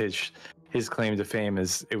 That was his claim to fame.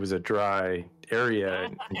 Is it was a dry area,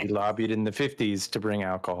 and he lobbied in the 50s to bring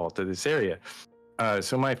alcohol to this area.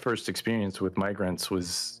 So my first experience with migrants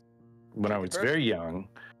was when I was very young,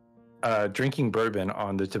 drinking bourbon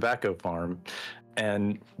on the tobacco farm.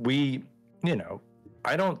 And we,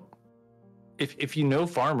 I don't,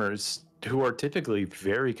 if farmers, who are typically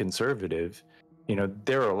very conservative, you know,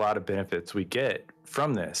 there are a lot of benefits we get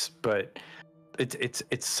from this, but it's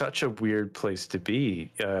such a weird place to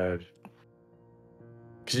be, because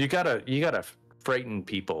you gotta frighten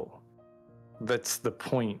people. That's the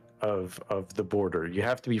point of the border. You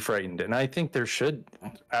have to be frightened, and I think there should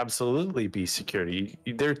absolutely be security.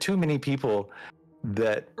 There are too many people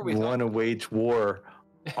that want to wage war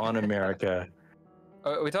on America.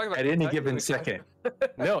 Are we talking about at any given second?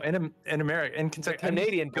 No, in America, in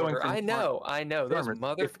Canadian border. I know. Those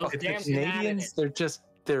motherfuckers. Canadians,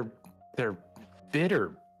 they're bitter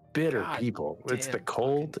God people. Damn. It's the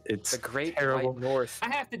cold. It's the great terrible north. I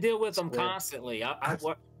have to deal with them constantly. I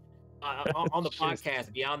on the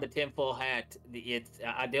podcast Beyond the Tinfoil Hat.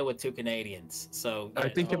 I deal with 2 Canadians. So I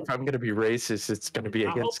think if I'm going to be racist, it's going to be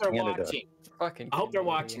against Canada. I hope they're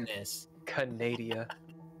watching this. Canada.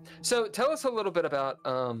 So tell us a little bit about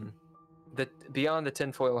the Beyond the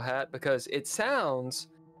Tinfoil Hat, because it sounds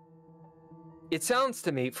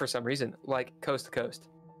to me for some reason like Coast to Coast.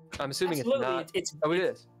 I'm assuming Absolutely. it's not. It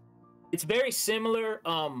is. It's very similar.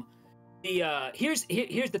 Here's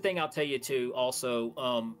the thing I'll tell you too.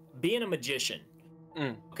 Also, being a magician.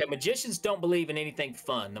 Okay, magicians don't believe in anything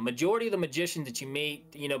fun. The majority of the magicians that you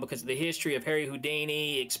meet, you know, because of the history of Harry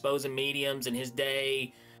Houdini exposing mediums in his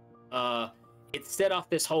day, it set off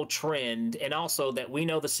this whole trend, and also that we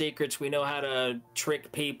know the secrets, we know how to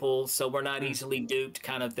trick people, so we're not easily duped,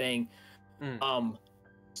 kind of thing.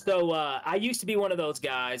 So I used to be one of those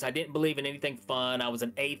guys. I didn't believe in anything fun. I was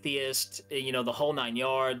an atheist, you know, the whole 9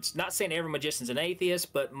 yards. Not saying every magician's an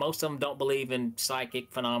atheist, but most of them don't believe in psychic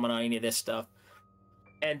phenomena, any of this stuff.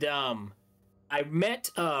 And I met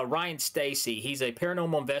Ryan Stacy. He's a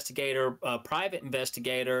paranormal investigator, private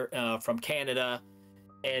investigator from Canada.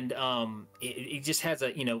 And he just has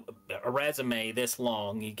a resume this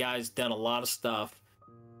long. The guy's done a lot of stuff.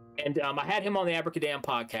 And I had him on the AbracaDamn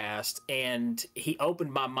podcast, and he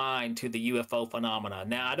opened my mind to the UFO phenomena.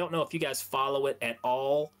 Now, I don't know if you guys follow it at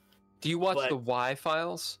all. Do you watch the Y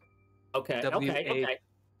Files? Okay.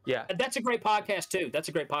 Yeah. That's a great podcast, too. That's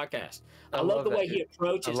a great podcast. I love the way he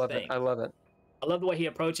approaches things. I love it. I love the way he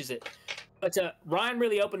approaches it. But Ryan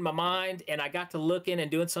really opened my mind, and I got to looking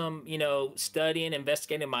and doing some, studying,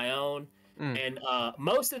 investigating my own. And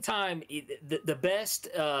most of the time, the best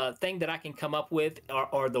thing that I can come up with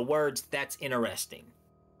are the words, "that's interesting."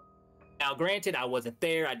 Now, granted, I wasn't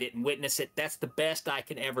there. I didn't witness it. That's the best I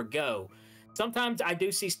can ever go. Sometimes I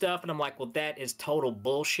do see stuff, and I'm like, well, that is total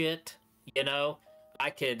bullshit. I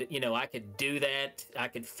could do that. I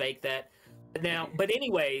could fake that. Now, but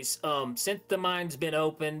anyways, since the mind's been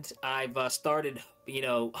opened, I've started,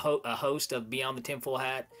 a host of Beyond the Tinfoil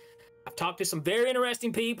Hat. I've talked to some very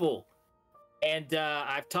interesting people. And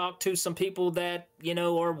I've talked to some people that,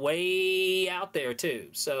 are way out there too.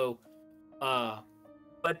 So,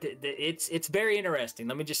 but it's very interesting.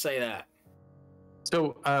 Let me just say that.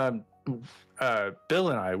 So, Bill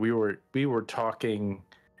and I, we were talking,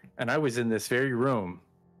 and I was in this very room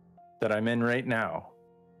that I'm in right now.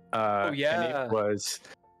 Oh yeah, and it was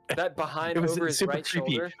that behind over his right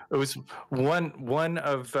creepy. shoulder. It was one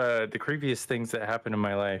of the creepiest things that happened in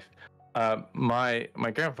my life. My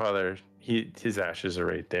grandfather, his ashes are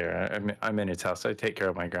right there. I'm in his house. I take care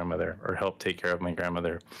of my grandmother, or help take care of my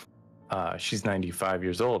grandmother. She's 95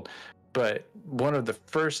 years old. But one of the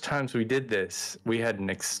first times we did this, we had an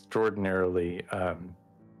extraordinarily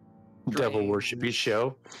devil worshipy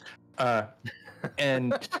show.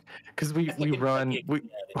 And because we run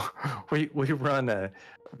a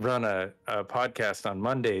podcast on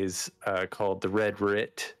Mondays called The Red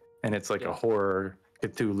Writ, and it's like a horror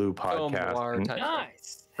Cthulhu podcast.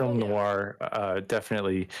 Nice. Film noir,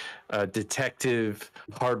 definitely detective,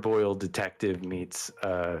 hard-boiled detective meets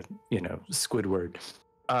Squidward.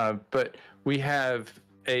 But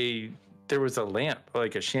there was a lamp,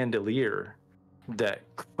 like a chandelier, that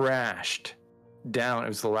crashed down. It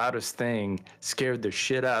was the loudest thing, scared the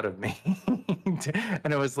shit out of me.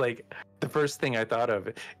 And it was like the first thing I thought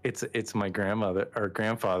of, it's my grandmother or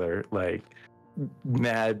grandfather, like,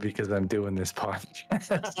 mad because I'm doing this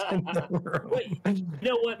podcast in the room. Wait, you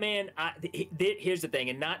know what, man? Here's the thing,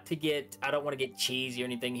 and I don't want to get cheesy or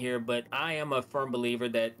anything here, but I am a firm believer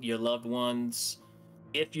that your loved ones,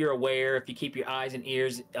 if you're aware, if you keep your eyes and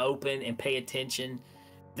ears open and pay attention,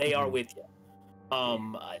 they are with you.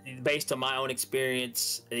 Based on my own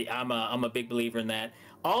experience, I'm a big believer in that.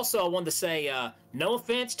 Also, I wanted to say, no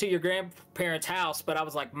offense to your grandparents' house, but I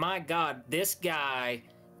was like, my God, this guy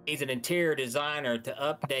is an interior designer to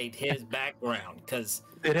update his background, because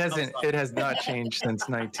it has not changed since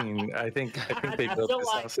I think they built this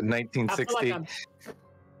house in 1960. I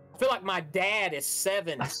feel like my dad is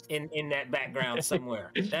 7 in that background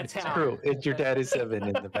somewhere. That's how. True. Your dad is 7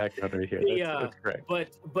 in the background right here. That's correct.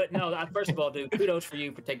 But no, first of all, dude, kudos for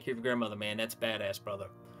you for taking care of your grandmother, man. That's badass, brother.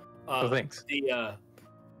 Thanks. Yeah,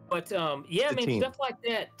 man, stuff like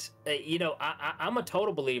that. I'm a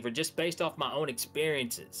total believer just based off my own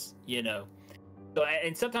experiences. So,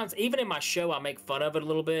 and sometimes even in my show, I make fun of it a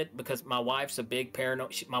little bit because my wife's a big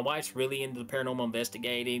my wife's really into the paranormal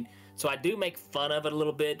investigating. So I do make fun of it a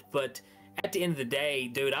little bit, but at the end of the day,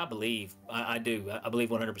 dude, I believe. I do. I believe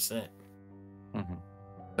 100%. Mm-hmm.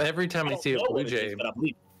 Every time I see a blue jay,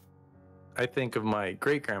 I think of my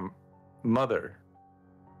great grandmother,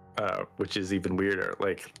 which is even weirder.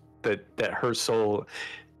 Like that her soul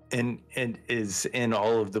and is in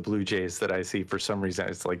all of the blue jays that I see. For some reason,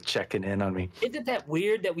 it's like checking in on me. Isn't that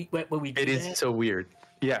weird that we do It is that? So weird.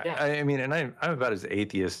 Yeah. I mean, and I'm about as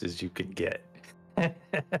atheist as you could get.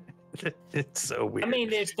 It's so weird. I mean,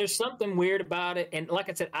 there's something weird about it, and like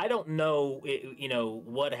I said, I don't know,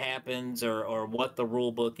 what happens or what the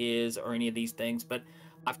rule book is or any of these things, but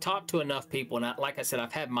I've talked to enough people, and like I said,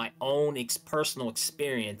 I've had my own personal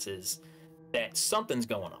experiences that something's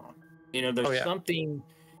going on. There's something.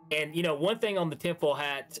 And, one thing on the tinfoil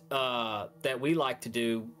hat that we like to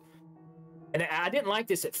do, and I didn't like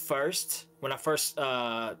this at first, when I first,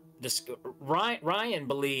 Ryan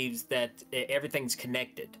believes that everything's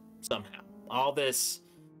connected somehow. All this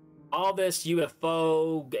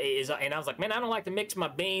UFO is, and I was like, man, I don't like to mix my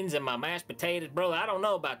beans and my mashed potatoes, bro. I don't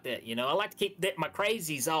know about that. I like to keep my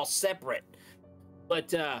crazies all separate.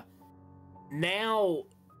 But now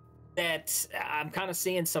that I'm kind of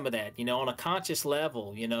seeing some of that, on a conscious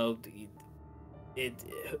level, who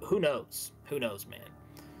knows, man.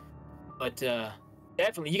 But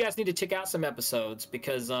definitely, you guys need to check out some episodes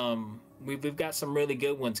because we've got some really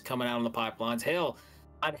good ones coming out on the pipelines. Hell,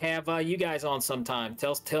 I'd have you guys on sometime.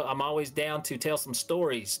 I'm always down to tell some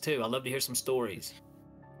stories too. I love to hear some stories.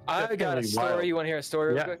 I got a story. Wild. You want to hear a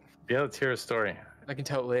story real quick? Yeah, let's hear a story. I can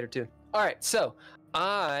tell it later too. All right, so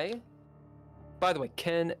by the way,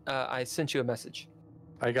 Ken, I sent you a message.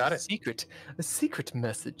 I got it. A secret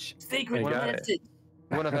message. Secret message.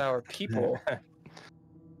 One of our people.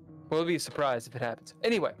 We'll be surprised if it happens.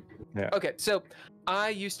 Anyway. Yeah. Okay, so I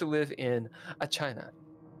used to live in China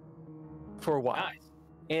for a while. Nice.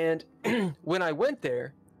 And when I went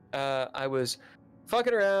there, I was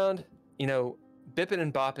fucking around, bipping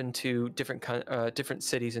and bopping to different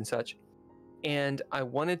cities and such. And I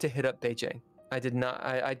wanted to hit up Beijing. I did not.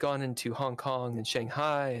 I'd gone into Hong Kong and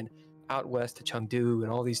Shanghai and out west to Chengdu and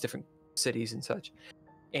all these different cities and such.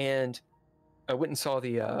 And I went and saw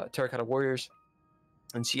the Terracotta Warriors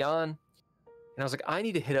in Xi'an. And I was like, I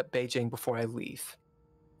need to hit up Beijing before I leave.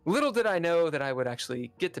 Little did I know that I would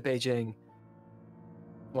actually get to Beijing,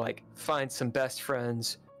 like find some best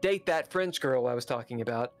friends, date that French girl I was talking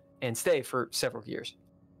about, and stay for several years.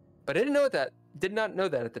 But I did not know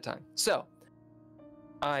that at the time. So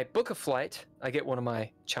I book a flight. I get one of my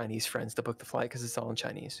Chinese friends to book the flight because it's all in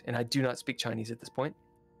Chinese, and I do not speak Chinese at this point.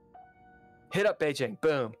 Hit up Beijing.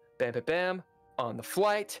 Boom. Bam, bam, bam. On the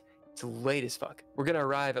flight. It's late as fuck. We're going to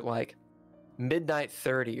arrive at like midnight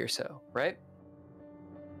 30 or so, right?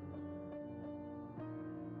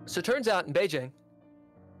 So it turns out in Beijing,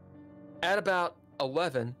 at about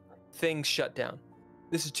 11, things shut down.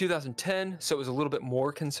 This is 2010, so it was a little bit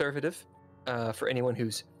more conservative for anyone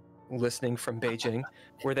who's listening from Beijing,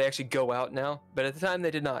 where they actually go out now. But at the time,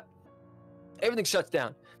 they did not. Everything shuts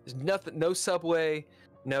down. There's nothing, no subway,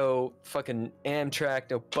 no fucking Amtrak,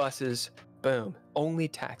 no buses. Boom. Only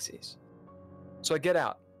taxis. So I get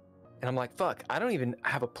out, and I'm like, fuck, I don't even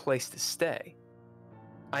have a place to stay.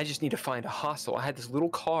 I just need to find a hostel. I had this little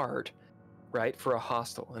card, right, for a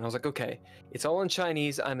hostel. And I was like, okay, it's all in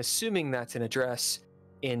Chinese. I'm assuming that's an address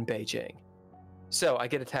in Beijing. So I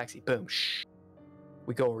get a taxi. Boom. Shh.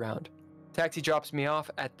 We go around. Taxi drops me off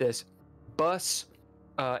at this bus,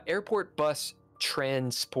 airport bus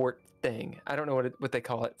transport thing. I don't know what they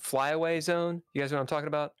call it. Flyaway zone. You guys know what I'm talking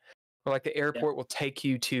about? Where like the airport will take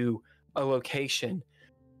you to a location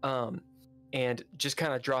and just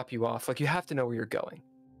kind of drop you off. Like you have to know where you're going.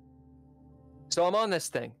 So I'm on this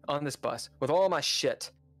thing, on this bus with all my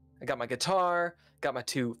shit. I got my guitar, got my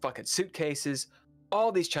 2 fucking suitcases,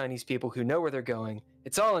 all these Chinese people who know where they're going.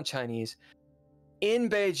 It's all in Chinese. In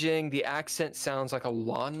Beijing, the accent sounds like a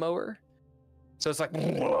lawnmower. So it's like,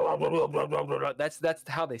 that's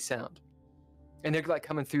how they sound. And they're like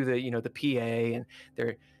coming through the, the PA, and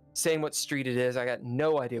they're saying what street it is. I got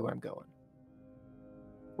no idea where I'm going.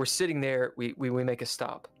 We're sitting there, we make a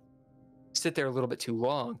stop. Sit there a little bit too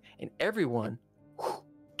long, and everyone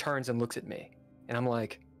turns and looks at me. And I'm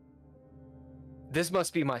like, this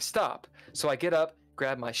must be my stop. So I get up,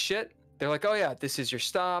 grab my shit. They're like, oh yeah, this is your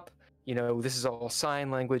stop. You know, this is all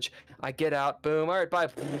sign language. I get out, boom, all right, bye.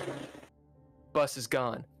 Bus is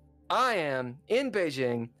gone. I am in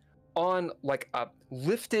Beijing on like a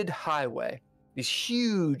lifted highway, these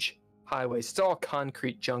huge highways. It's all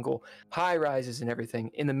concrete jungle, high rises and everything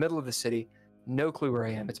in the middle of the city. No clue where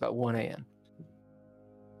I am. It's about 1 a.m.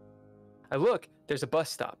 I look, there's a bus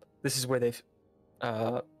stop. This is where they've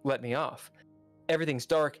let me off. Everything's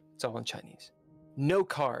dark. It's all in Chinese. No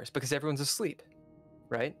cars because everyone's asleep,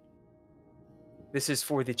 right? This is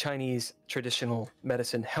for the Chinese traditional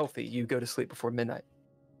medicine, healthy. You go to sleep before midnight.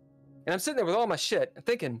 And I'm sitting there with all my shit and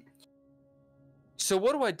thinking, so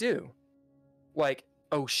what do I do? Like,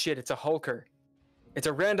 oh shit, it's a hulker. It's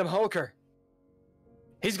a random hulker.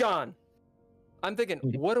 He's gone. I'm thinking,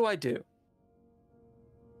 what do I do?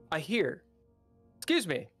 I hear, excuse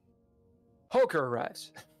me, hulker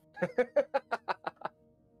arrives.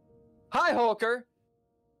 Hi, hulker.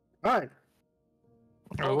 Hi.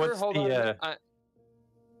 Hulker, What's hold the, on.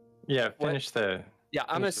 Yeah, finish what? the... Yeah,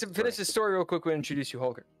 I'm going to finish the story real quick and introduce you,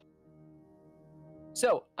 Hulker.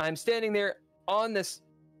 So, I'm standing there on this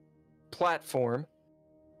platform,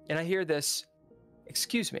 and I hear this,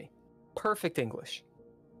 excuse me, perfect English.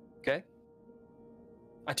 Okay?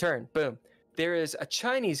 I turn, boom. There is a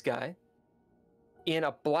Chinese guy in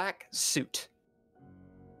a black suit.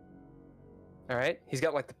 All right? He's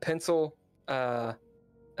got like the pencil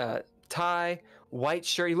tie, white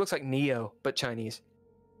shirt. He looks like Neo, but Chinese.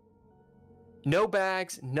 No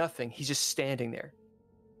bags, nothing. He's just standing there.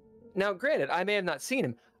 Now, granted, I may have not seen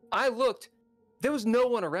him. I looked. There was no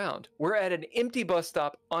one around. We're at an empty bus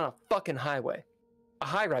stop on a fucking highway. A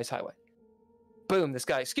high-rise highway. Boom, this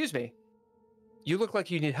guy, excuse me. You look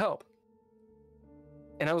like you need help.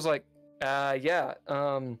 And I was like, yeah,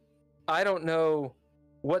 I don't know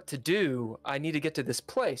what to do. I need to get to this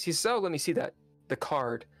place. He says, oh, let me see that. The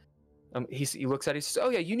card. He looks at it. He says, oh,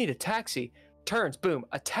 yeah, you need a taxi. Turns, boom,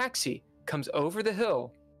 a taxi comes over the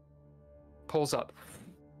hill, pulls up.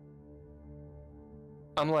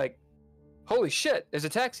 I'm like, holy shit, there's a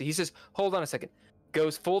taxi. He says, hold on a second.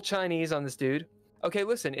 Goes full Chinese on this dude. Okay,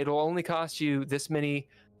 listen, it'll only cost you this many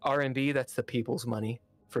RMB. That's the people's money,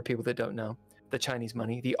 for people that don't know. The Chinese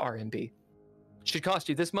money, the RMB. Should cost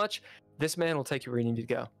you this much. This man will take you where you need to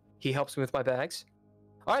go. He helps me with my bags.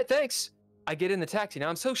 All right, thanks. I get in the taxi. Now,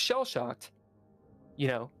 I'm so shell-shocked. You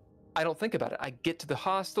know, I don't think about it. I get to the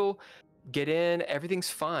hostel, get in, everything's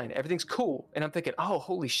fine. Everything's cool. And I'm thinking, oh,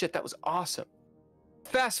 holy shit, that was awesome.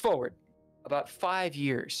 Fast forward about 5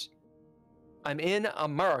 years. I'm in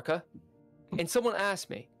America, and someone asked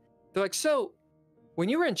me, they're like, so when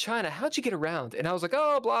you were in China, how'd you get around? And I was like,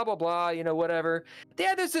 oh, blah, blah, blah, you know, whatever.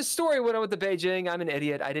 Yeah, there's this story when I went to Beijing. I'm an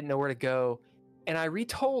idiot. I didn't know where to go. And I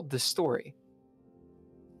retold the story.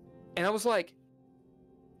 And I was like,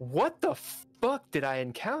 what the fuck did I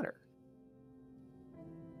encounter?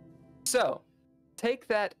 So, take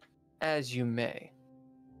that as you may.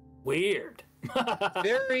 Weird.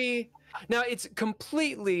 Very. Now, it's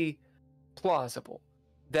completely plausible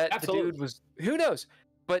that Absolutely. the dude was. Who knows?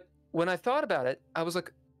 But when I thought about it, I was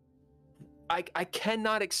like, I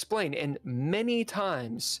cannot explain. And many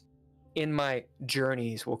times in my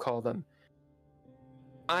journeys, we'll call them,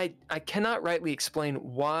 I cannot rightly explain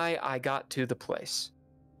why I got to the place,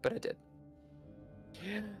 but I did.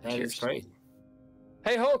 That is crazy.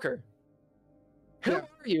 Hey, Holker. Who Yeah.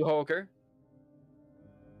 are you, Holker?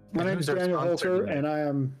 My name is Daniel Holker, tonight? and I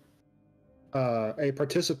am a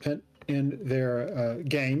participant in their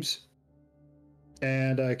games.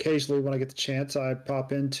 And occasionally, when I get the chance, I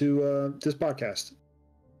pop into this podcast.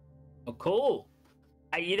 Oh, cool.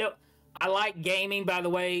 I like gaming, by the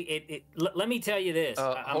way. Let me tell you this.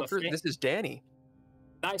 Holker, this is Danny.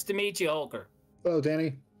 Nice to meet you, Holker. Hello,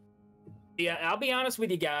 Danny. Yeah, I'll be honest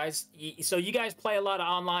with you guys. So you guys play a lot of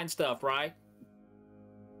online stuff, right?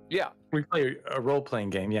 Yeah. We play a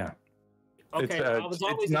role-playing game, yeah. Okay,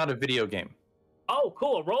 It's not a video game. Oh,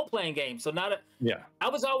 cool. A role-playing game. So Yeah. I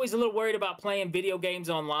was always a little worried about playing video games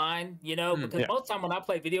online, you know, because Yeah. most time when I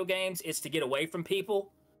play video games, it's to get away from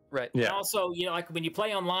people. Right. And Yeah. also, you know, like when you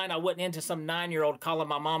play online, I wasn't into some 9-year-old calling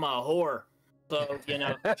my mama a whore. So, you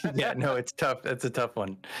know, Yeah, no, it's tough. It's a tough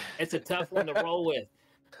one. it's a tough one to roll with.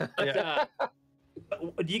 But,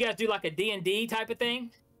 do you guys do like a D&D type of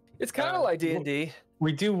thing? It's kind of like D&D.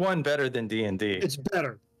 We do one better than D&D. It's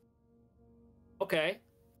better. Okay.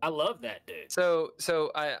 I love that, dude. So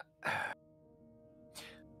I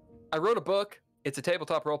wrote a book. It's a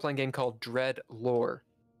tabletop role-playing game called DreadLore.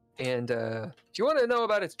 And if you want to know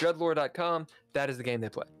about it, it's dreadlore.com. That is the game they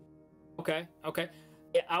play. Okay.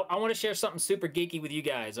 Yeah, I want to share something super geeky with you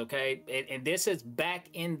guys, okay? And this is back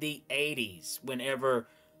in the 80s, whenever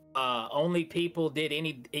only people did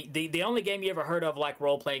any... The only game you ever heard of like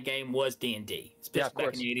role-playing game was D&D, especially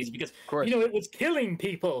back in the 80s, because, it was killing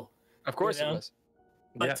people. Of course it was.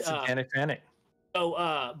 But, satanic panic.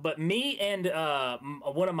 So, but me and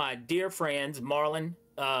one of my dear friends, Marlon,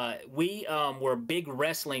 we were big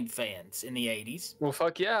wrestling fans in the 80s. Well,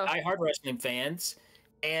 fuck yeah. Die-hard wrestling fans.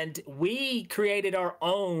 And we created our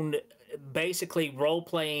own, basically,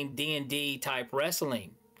 role-playing D&D type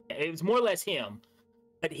wrestling. It was more or less him.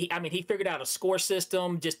 But he figured out a score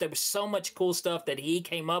system. Just there was so much cool stuff that he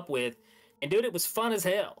came up with. And, dude, it was fun as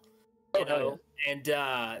hell. You know? And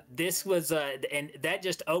this was, and that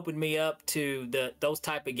just opened me up to those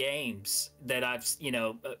type of games that I've,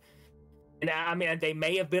 and I mean, they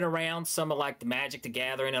may have been around, some of like the Magic the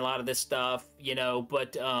Gathering, a lot of this stuff,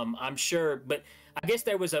 but I'm sure, but I guess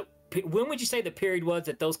there was when would you say the period was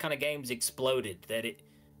that those kind of games exploded? That it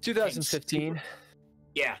 2015.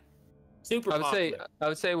 Yeah. Super popular. I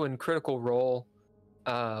would say when Critical Role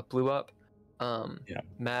blew up.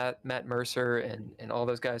 Matt Mercer and all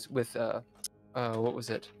those guys with what was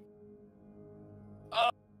it?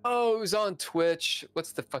 Oh, it was on Twitch.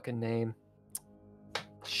 What's the fucking name?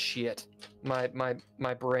 Shit. My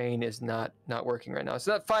brain is not working right now. It's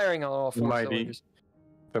not firing on all four cylinders.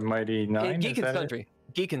 The Mighty Nine. Geek and Sundry.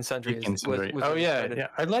 Geek and Sundry. Oh yeah.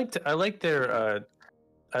 I liked their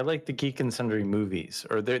I like the Geek and Sundry movies.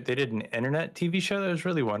 Or they did an internet TV show that was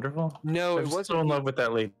really wonderful. No, I was so in love with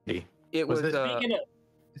that lady. It was.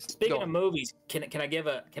 Speaking of movies, can I give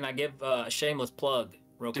a shameless plug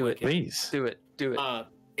real quick? Please do it.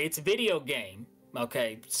 It's a video game.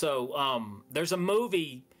 Okay, so there's a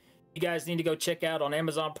movie you guys need to go check out on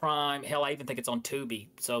Amazon Prime. Hell, I even think it's on Tubi.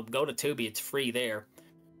 So go to Tubi; it's free there.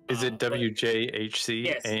 Is it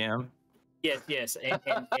WJHC AM? Yes,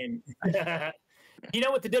 and you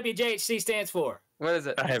know what the WJHC stands for? What is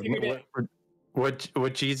it? I have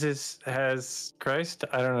what Jesus has Christ?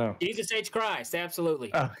 I don't know. Jesus H Christ, absolutely.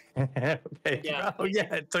 Oh, okay. Yeah. Oh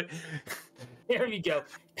yeah. There you go.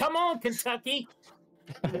 Come on, Kentucky.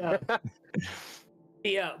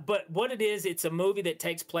 Yeah, but what it is, it's a movie that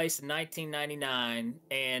takes place in 1999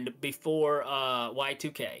 and before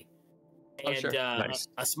Y2K. And nice.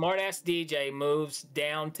 A smart-ass DJ moves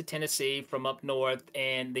down to Tennessee from up north,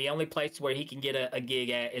 and the only place where he can get a gig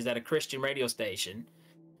at is at a Christian radio station.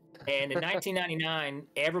 And in 1999,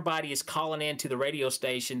 everybody is calling into the radio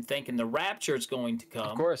station thinking the rapture is going to come.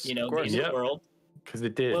 Of course, the end of the world. Because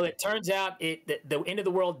it did. Well, it turns out the end of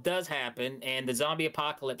the world does happen, and the zombie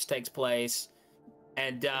apocalypse takes place.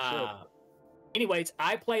 And anyways,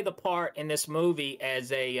 I play the part in this movie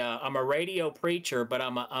as I'm a radio preacher, but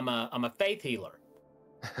I'm a faith healer.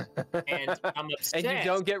 And I'm obsessed. And you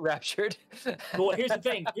don't get raptured. Well, here's the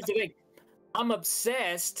thing. I'm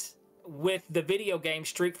obsessed with the video game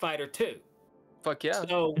Street Fighter 2. Fuck yeah.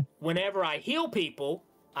 So whenever I heal people,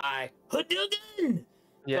 I Hadouken!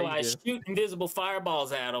 Yeah, so I shoot invisible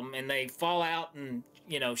fireballs at them, and they fall out and,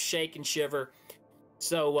 shake and shiver.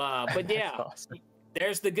 So, but yeah, awesome.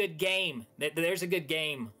 There's the good game. There's a good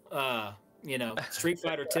game, Street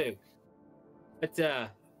Fighter 2. But, I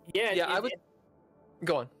would...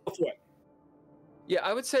 Go on. Go for it. Yeah,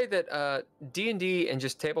 I would say that D&D and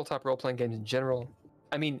just tabletop role-playing games in general,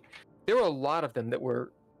 I mean, there were a lot of them that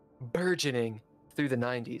were burgeoning through the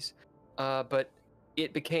 90s, but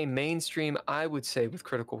it became mainstream, I would say, with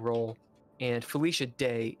Critical Role, and Felicia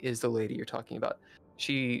Day is the lady you're talking about.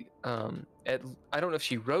 She, I don't know if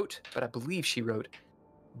she wrote, but I believe she wrote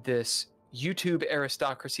this YouTube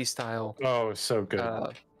aristocracy style. Oh, so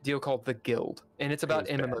good. Deal called The Guild, and it's about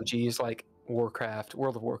MMOGs like Warcraft,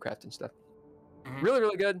 World of Warcraft and stuff. Mm-hmm. Really,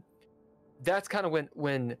 really good. That's kind of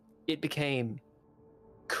when it became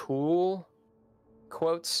cool,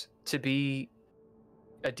 quotes, to be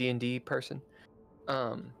a D&D person.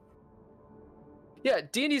 Yeah,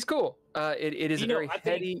 D&D is cool. It is a very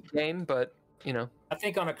heady game, but I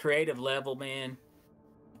think on a creative level, man,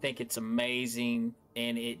 I think it's amazing,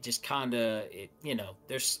 and it just kind of,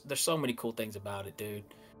 there's so many cool things about it, dude.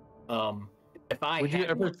 If I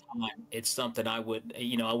had more time, it's something I would,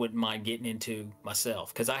 I wouldn't mind getting into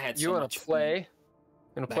myself, because I had so much fun. You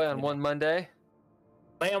want to play on one Monday?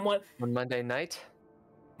 Play on what? One Monday night?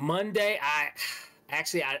 Monday, I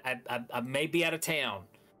may be out of town.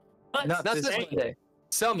 But not this Monday.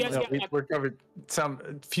 We're covered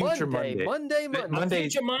some future Monday.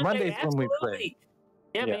 Monday's when we play.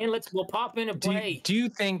 Yeah, man, we'll pop in and play. Do you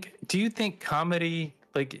think comedy,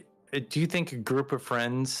 like, do you think a group of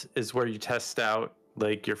friends is where you test out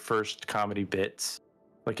like your first comedy bits?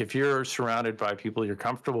 Like, if you're surrounded by people you're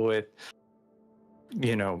comfortable with,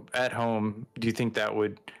 at home, do you think that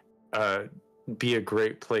would be a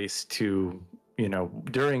great place to,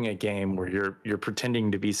 during a game where you're pretending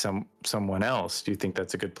to be someone else? Do you think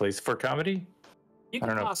that's a good place for comedy? You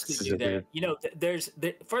can possibly do that.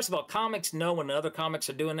 First of all, comics know when other comics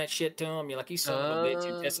are doing that shit to them. You're like, you son of a bitch,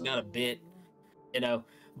 you're testing out a bit,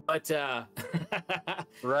 But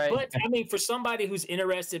right. But I mean, for somebody who's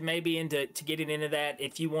interested, maybe into getting into that,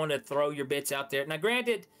 if you want to throw your bits out there. Now,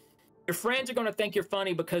 granted, your friends are going to think you're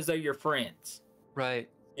funny because they're your friends, right?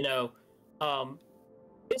 This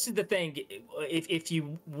is the thing. If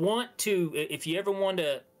you ever want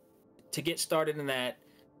to get started in that,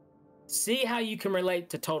 see how you can relate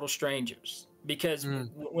to total strangers, because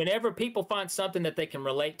whenever people find something that they can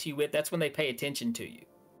relate to you with, that's when they pay attention to you.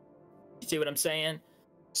 You see what I'm saying?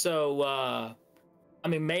 So, I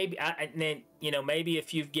mean, maybe, maybe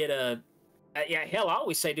if you get hell, I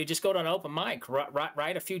always say, dude, just go to an open mic,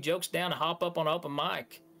 write a few jokes down, and hop up on an open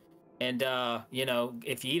mic. And,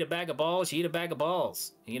 if you eat a bag of balls, you eat a bag of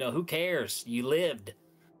balls. Who cares? You lived,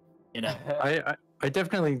 I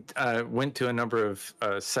definitely went to a number of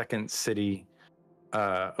Second City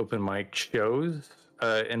open mic shows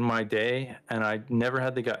in my day, and I never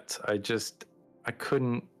had the guts. I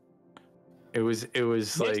couldn't. It was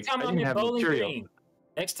Next like time I didn't have material. Green.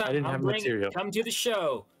 Next time I didn't have material. Come to the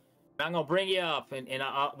show. I'm gonna bring you up, and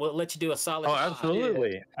we'll let you do a solid. Oh,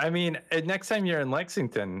 absolutely. Yeah. I mean, next time you're in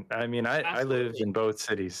Lexington, I mean, I live in both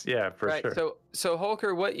cities. Yeah, for sure. So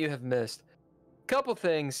Holker, what you have missed. Couple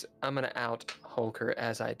things I'm gonna out Holker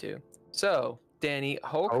as I do. So Danny,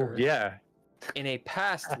 Holker, in a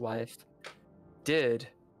past life, did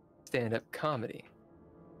stand-up comedy.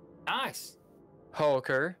 Nice.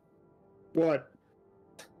 Holker, what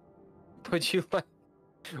would you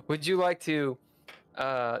like to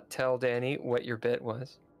tell Danny what your bit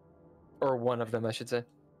was, or one of them, I should say?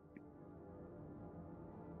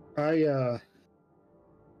 I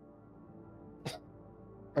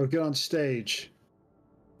would get on stage,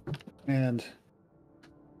 and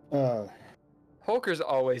Holker's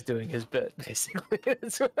always doing his bit, basically.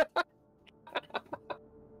 So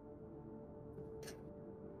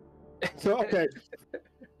okay,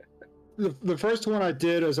 the first one I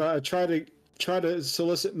did is I tried to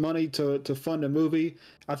solicit money to fund a movie.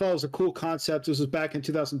 I thought it was a cool concept. This was back in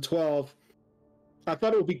 2012. I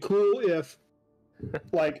thought it would be cool if,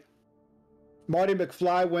 like, Marty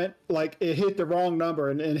McFly went, like, it hit the wrong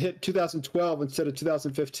number and hit 2012 instead of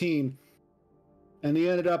 2015. And he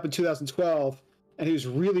ended up in 2012, and he was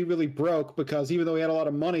really, really broke because even though he had a lot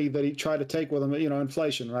of money that he tried to take with him,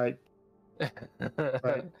 inflation, right?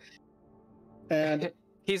 Right. And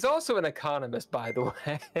he's also an economist, by the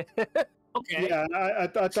way. Okay. Yeah, I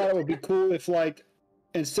thought it would be cool if, like,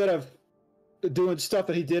 instead of doing stuff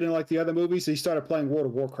that he did in, like, the other movies, he started playing World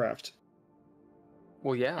of Warcraft.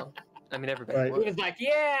 Well, yeah. I mean, everybody. Right. He was like,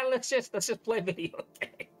 "Yeah, let's just play video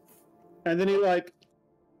games." And then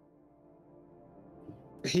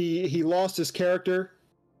he lost his character,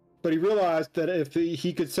 but he realized that if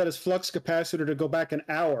he could set his flux capacitor to go back an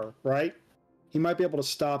hour, right, he might be able to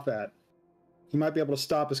stop that. He might be able to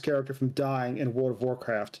stop his character from dying in World of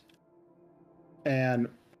Warcraft. And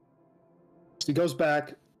so he goes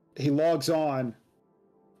back, he logs on,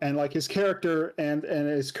 and, like, his character and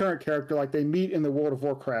his current character, like, they meet in the World of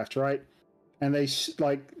Warcraft, right? And they,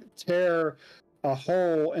 like, tear a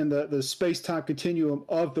hole in the space-time continuum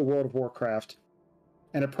of the World of Warcraft.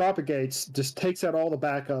 And it propagates, just takes out all the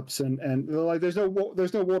backups, and like, there's no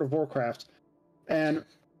World of Warcraft. And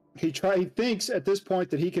he thinks at this point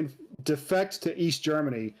that he can defect to East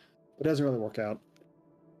Germany, but it doesn't really work out.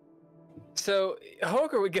 So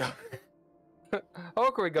Holker would go.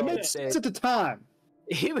 Holker would go on stage. It's at the time.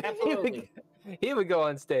 He would go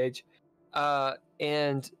on stage,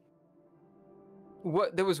 and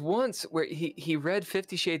there was once where he read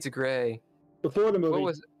 50 Shades of Grey before the movie. What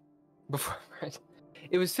was it? Before, right?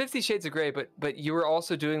 It was 50 Shades of Grey, but you were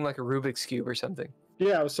also doing, like, a Rubik's Cube or something.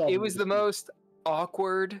 Yeah, it was the most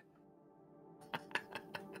awkward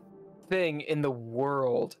thing in the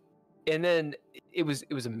world, and then it was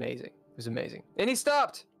amazing. It was amazing, and he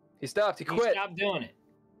stopped. He quit. He stopped doing it.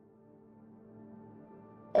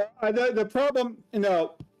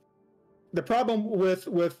 The problem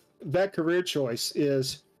with that career choice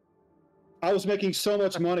is I was making so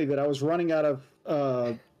much money that I was running out of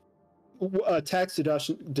tax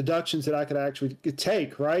deductions that I could actually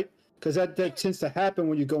take, right? Because that tends to happen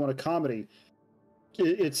when you go into comedy.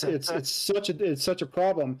 It's such a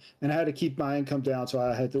problem, and I had to keep my income down, so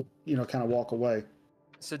I had to kind of walk away.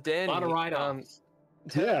 So Danny,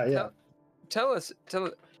 tell us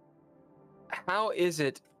how is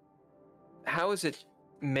it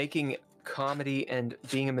making comedy and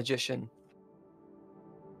being a magician.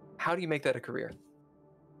 How do you make that a career?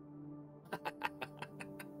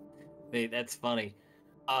 Hey, that's funny.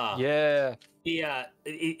 Yeah. Yeah,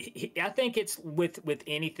 I think it's with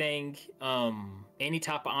anything, any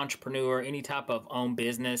type of entrepreneur, any type of own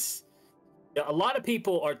business. A lot of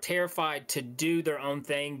people are terrified to do their own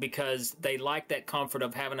thing because they like that comfort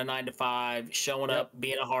of having a 9-to-5, showing up,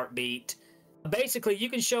 being a heartbeat. Basically, you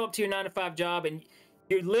can show up to your 9-to-5 job and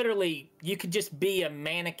you could just be a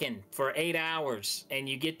mannequin for 8 hours and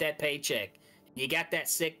you get that paycheck. You got that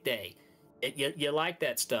sick day. You like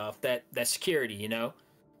that stuff, that security, you know?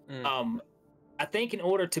 I think in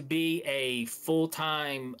order to be a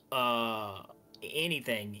full-time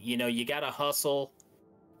anything, you know, you got to hustle.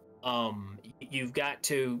 You've got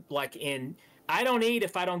to, I don't eat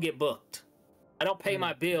if I don't get booked. I don't pay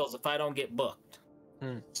my bills if I don't get booked.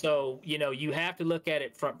 So, you know, you have to look at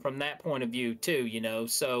it from that point of view too, you know.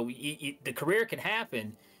 So the career can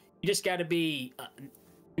happen. You just got to be,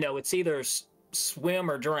 you know, it's either swim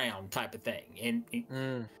or drown type of thing.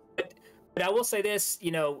 But I will say this,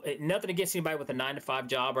 you know, nothing against anybody with a 9-to-5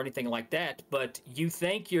 job or anything like that, but you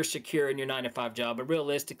think you're secure in your 9-to-5 job, but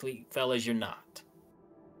realistically, fellas, you're not.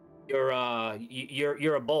 You're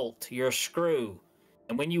a bolt, you're a screw,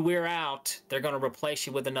 and when you wear out, they're going to replace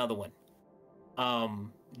you with another one.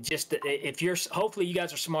 Hopefully you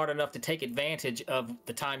guys are smart enough to take advantage of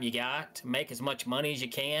the time you got, make as much money as you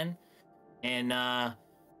can, and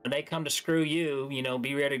when they come to screw you, you know,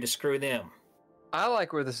 be ready to screw them. I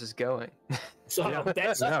like where this is going. So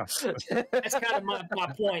that's kind of my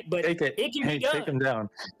point, but it can be done. Take them down.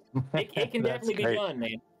 It can definitely be done,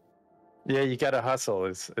 man. Yeah, you got to hustle,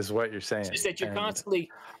 is what you're saying. It's just that you're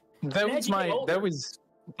constantly. That's my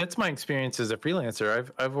experience as a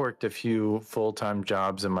freelancer. I've worked a few full-time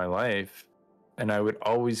jobs in my life, and I would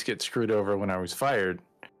always get screwed over when I was fired.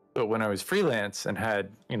 But when I was freelance and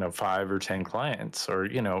had, you know, 5 or 10 clients, or,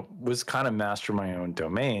 you know, was kind of master my own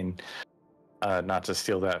domain. Not to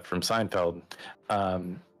steal that from Seinfeld,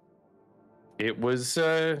 it was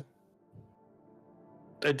a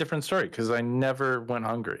different story because I never went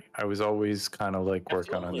hungry. I was always kind of like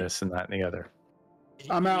working on this and that and the other.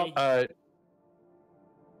 I'm out.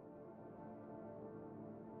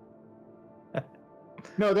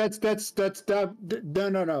 No,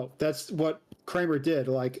 no. That's what Kramer did.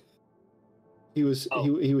 Like he was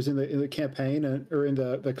he was in the campaign or in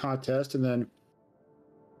the contest, and then.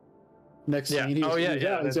 Next scene, he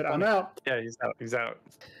said, "I'm out." Yeah, he's out.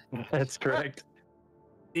 That's correct.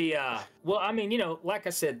 Well, I mean, you know, like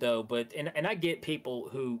I said though, and I get people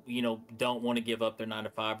who, you know, don't want to give up their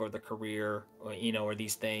 9-to-5 or their career, or, you know, or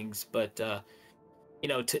these things, but you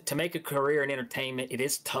know, to make a career in entertainment, it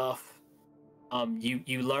is tough.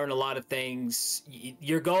 You learn a lot of things.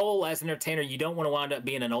 Your goal as an entertainer, you don't want to wind up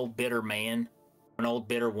being an old bitter man, or an old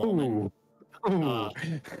bitter woman. Ooh.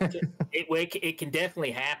 It can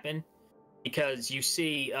definitely happen. Because you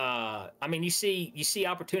see, you see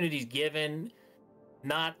opportunities given,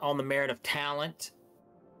 not on the merit of talent.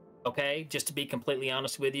 Okay, just to be completely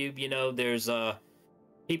honest with you, you know, there's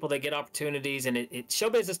people that get opportunities, and show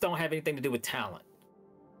business don't have anything to do with talent.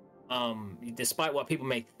 Despite what people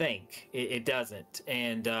may think, it doesn't,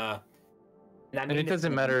 and it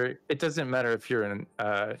doesn't matter. It doesn't matter if you're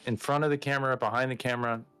in front of the camera, behind the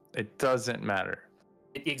camera. It doesn't matter.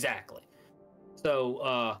 Exactly.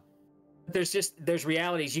 So. There's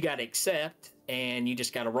realities you got to accept, and you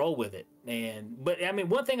just got to roll with it. But I mean,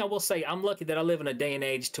 one thing I will say, I'm lucky that I live in a day and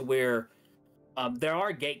age to where there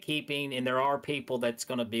are gatekeeping, and there are people that's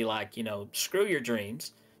going to be like, you know, screw your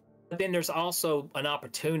dreams. But then there's also an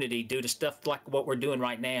opportunity due to stuff like what we're doing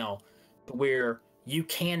right now, where you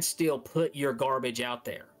can still put your garbage out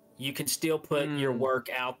there. You can still put your work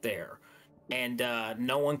out there, and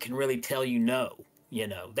no one can really tell you no. You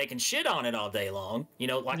know, they can shit on it all day long. You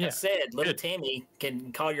know, like I said, little Timmy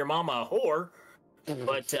can call your mama a whore,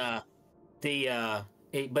 but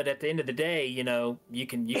but at the end of the day, you know, you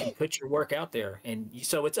can put your work out there, and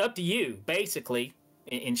so it's up to you, basically,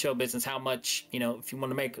 in show business, how much, you know, if you want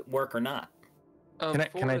to make it work or not.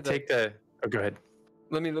 Can I take the? Oh, go ahead.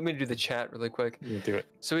 Let me do the chat really quick. You do it.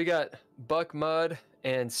 So we got Buck Mud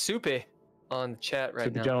and Soupy on the chat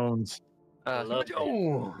right now. Jones. I love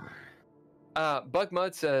it. Buck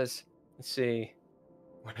Mud says, let's see,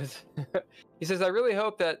 what is it? He says, I really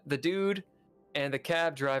hope that the dude and the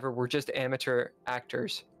cab driver were just amateur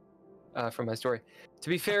actors from my story. To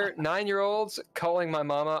be fair, 9-year-olds calling my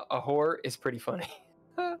mama a whore is pretty funny.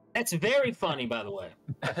 That's very funny, by the way.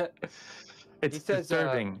 It's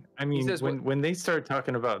disturbing. I mean, when they start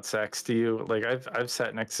talking about sex to you, like I've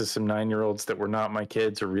sat next to some 9-year-olds that were not my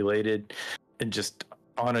kids or related, and just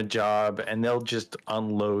on a job and they'll just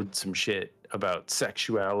unload some shit about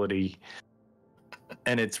sexuality,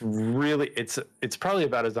 and it's probably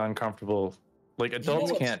about as uncomfortable. Like,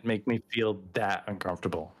 adults can't make me feel that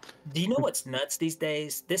uncomfortable. Do you know what's nuts these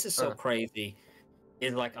days? This is so crazy.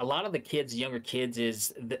 Is like a lot of the kids, younger kids,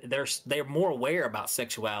 is they're more aware about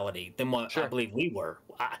sexuality than what I believe we were.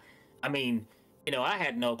 I mean, you know, I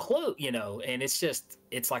had no clue, you know, and it's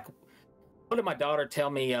like, what did my daughter tell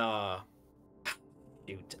me?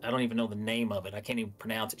 Dude, I don't even know the name of it. I can't even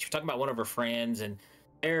pronounce it. She was talking about one of her friends, and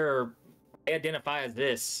they identify as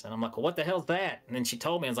this, and I'm like, well, what the hell's that? And then she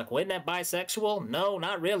told me, I was like, well, isn't that bisexual? No,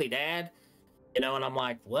 not really, Dad. You know, and I'm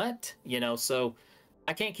like, what? You know, so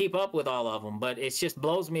I can't keep up with all of them, but it just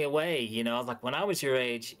blows me away. You know, I was like, when I was your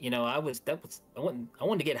age, you know, I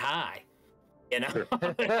wanted to get high. You know,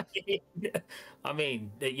 I mean,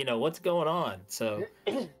 you know, what's going on? So.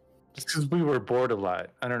 Just because we were bored a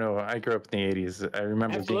lot. I don't know. I grew up in the 80s. I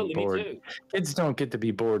remember being bored. Kids don't get to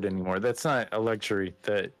be bored anymore. That's not a luxury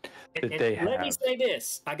that they have. Let me say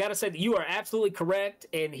this. I got to say that you are absolutely correct.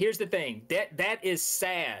 And here's the thing. That is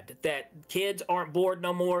sad that kids aren't bored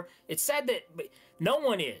no more. It's sad that no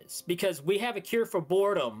one is, because we have a cure for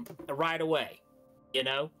boredom right away, you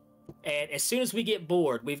know? And as soon as we get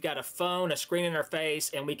bored, we've got a phone, a screen in our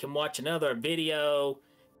face, and we can watch another video,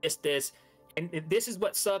 this. And this is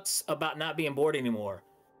what sucks about not being bored anymore.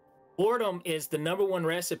 Boredom is the #1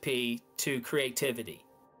 recipe to creativity.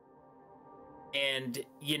 And,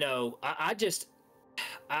 you know, I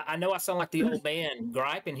know I sound like the old man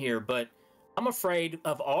griping here, but I'm afraid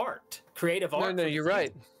of art, creative art. No, you're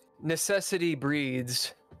right. Necessity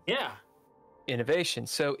breeds innovation.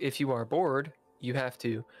 So if you are bored, you have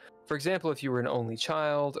to, for example, if you were an only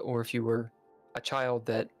child, or if you were a child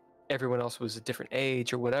that everyone else was a different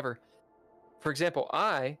age or whatever. For example,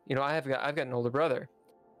 I've got an older brother,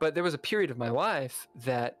 but there was a period of my life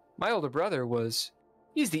that my older brother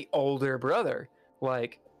he's the older brother.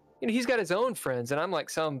 Like, you know, he's got his own friends, and I'm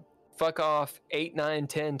like some fuck off 8, 9,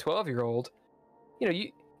 10, 12-year-old. You know,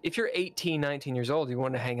 if you're 18, 19 years old, you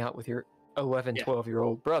want to hang out with your 11,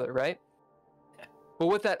 12-year-old brother, right? But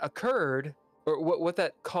what that occurred, or what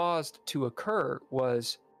that caused to occur,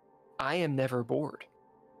 was I am never bored.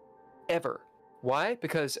 Ever. Why?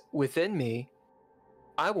 Because within me,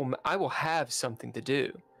 I will have something to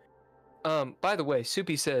do. By the way,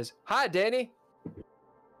 Soupy says, "Hi, Danny."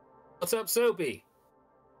 What's up, Soupy?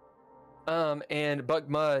 And Bug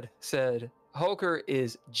Mud said, Holker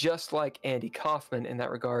is just like Andy Kaufman in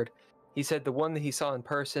that regard. He said the one that he saw in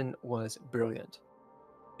person was brilliant.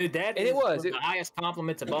 Dude, it was the highest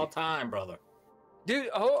compliments of all time, brother. Dude,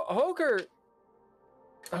 Holker's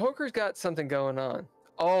got something going on.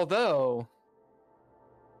 Although,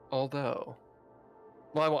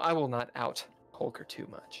 well, I will not out Holker too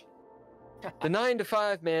much. The 9 to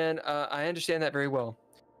 5, man, I understand that very well.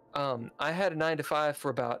 I had a 9 to 5 for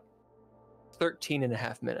about 13 and a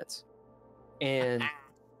half minutes. And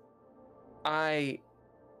I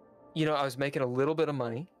was making a little bit of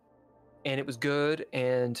money, and it was good.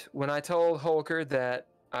 And when I told Holker that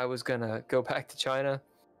I was going to go back to China,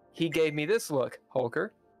 he gave me this look,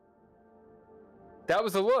 Holker. That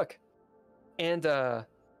was the look. And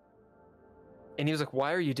he was like,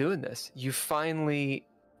 "Why are you doing this? You finally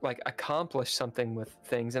accomplished something with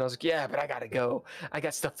things." And I was like, "Yeah, but I gotta go. I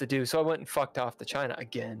got stuff to do." So I went and fucked off to China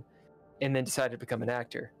again, and then decided to become an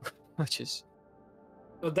actor, which is.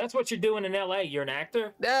 Well, that's what you're doing in LA. You're an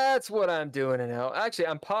actor? That's what I'm doing in LA. Actually,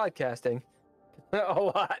 I'm podcasting a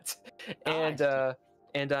lot, and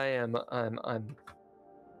I'm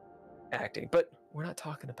acting. But we're not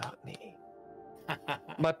talking about me.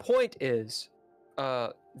 My point is,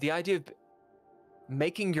 the idea of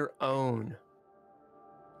making your own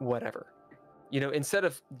whatever, instead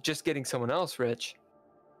of just getting someone else rich,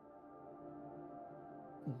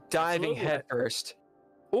 diving headfirst.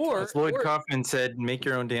 Or as Lloyd Kaufman said, make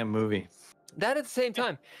your own damn movie. That at the same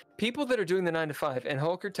time, people that are doing the 9 to 5, and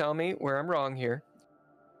Holker, tell me where I'm wrong here.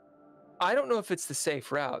 I don't know if it's the safe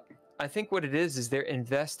route. I think what it is they're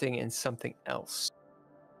investing in something else.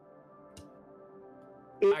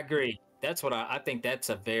 I agree. That's what I think. That's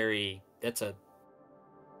a very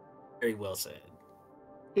well said.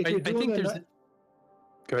 If you're doing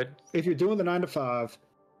Go ahead. If you're doing the 9 to 5,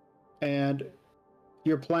 and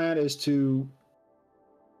your plan is to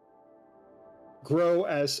grow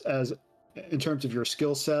as in terms of your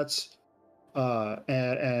skill sets,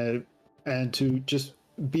 and to just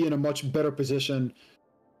be in a much better position,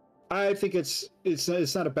 I think it's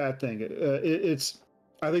not a bad thing.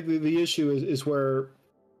 I think the issue is where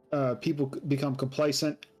people become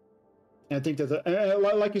complacent, and I think that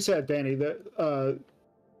like you said, Danny, that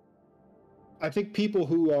I think people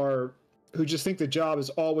who just think the job is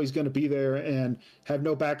always going to be there and have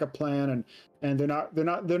no backup plan, and they're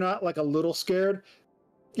not like a little scared.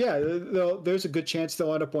 Yeah, there's a good chance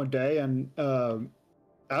they'll end up one day and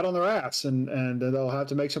out on their ass, and they'll have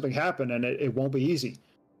to make something happen, and it won't be easy.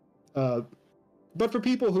 But for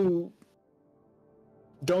people who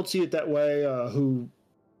don't see it that way, who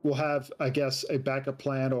will have, I guess, a backup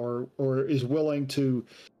plan, or is willing to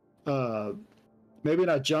maybe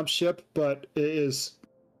not jump ship, but is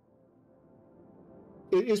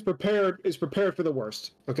prepared for the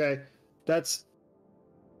worst. Okay,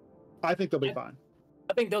 I think they'll be fine.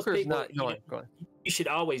 I think those people, you should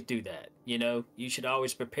always do that. You should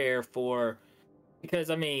always prepare for, because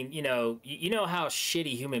I mean, you know how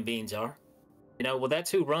shitty human beings are. Well, that's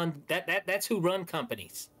who run that's who run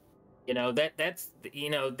companies. That's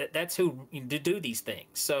who do these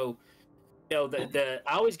things. So, I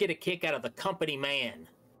always get a kick out of the company man.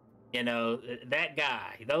 That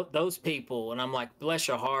guy, those people, and I'm like, bless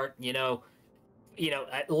your heart.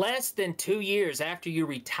 At less than 2 years after you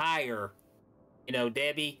retire,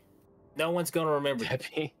 Debbie, no one's gonna remember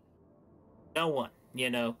Debbie. No one,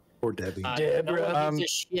 Or Debbie. Deborah. No one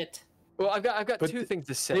gives a shit. Well, I've got two things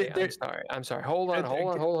to say. I'm sorry. Hold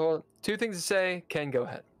on. Two things to say. Ken, go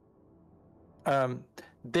ahead.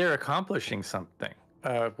 They're accomplishing something,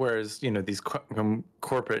 whereas these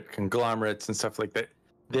corporate conglomerates and stuff like that,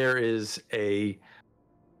 there is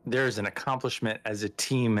an accomplishment as a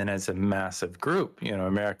team and as a massive group.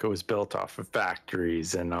 America was built off of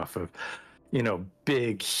factories and off of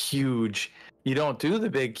big, huge. You don't do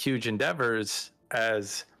the big, huge endeavors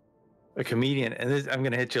as a comedian. And I'm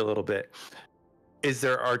going to hit you a little bit. Is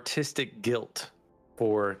there artistic guilt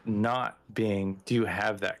for not being? Do you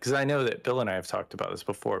have that? Because I know that Bill and I have talked about this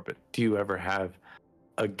before, but do you ever have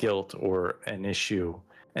a guilt or an issue,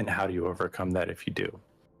 and how do you overcome that if you do? What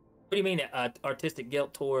do you mean artistic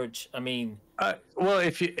guilt towards? I mean, well,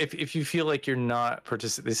 if you feel like you're not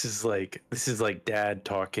this is like dad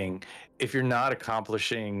talking. If you're not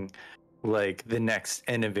accomplishing like the next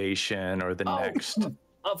innovation or the next,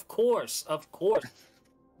 of course,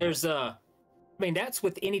 there's I mean, that's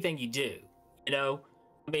with anything you do, I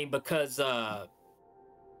mean, because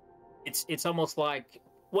it's almost like,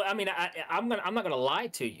 well, I mean, I'm not gonna lie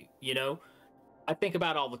to you, I think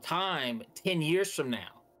about all the time. 10 years from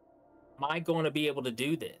now, am I going to be able to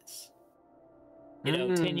do this?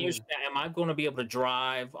 10 years from now, am I going to be able to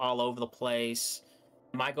drive all over the place?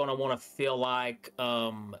 Am I going to want to feel like,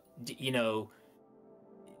 when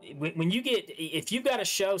if you've got a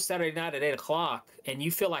show Saturday night at 8:00 and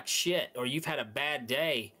you feel like shit, or you've had a bad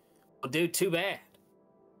day, well, dude, too bad.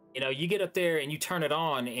 You get up there and you turn it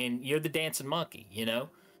on and you're the dancing monkey,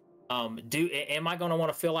 am I going to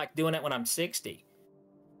want to feel like doing that when I'm 60?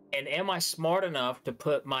 And am I smart enough to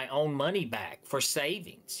put my own money back for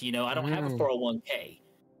savings? I don't have a 401k,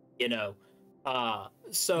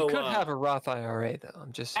 so you could have a Roth IRA though.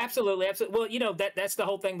 I'm just absolutely. Well, that's the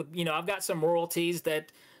whole thing. But I've got some royalties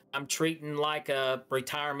that I'm treating like a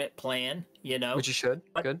retirement plan. Which you should.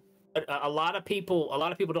 Good. But a lot of people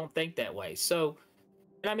don't think that way. So,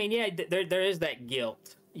 and I mean, yeah, there is that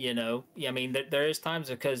guilt. I mean, there is times,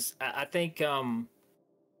 because I think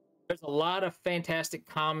there's a lot of fantastic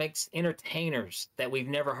comics, entertainers that we've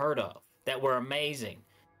never heard of that were amazing.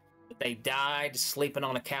 They died sleeping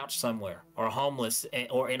on a couch somewhere, or homeless,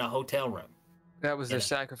 or in a hotel room. That was their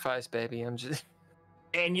sacrifice, baby. I'm just.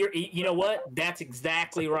 And you know what? That's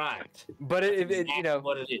exactly right. But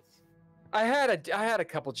what it is. I had a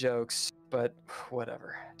couple jokes, but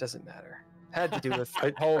whatever, doesn't matter. Had to do with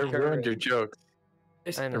I ruined your jokes.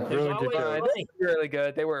 I know. They were really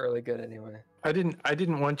good. They were really good anyway. I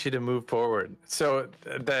didn't want you to move forward. So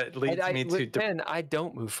that leads me to. Ben, I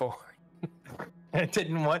don't move forward. I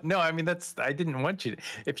didn't want. No, I mean I didn't want you to.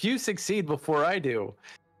 If you succeed before I do,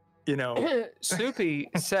 Soupy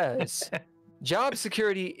says, job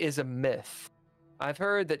security is a myth. I've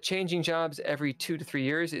heard that changing jobs every 2 to 3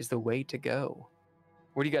 years is the way to go.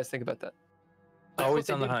 What do you guys think about that? Always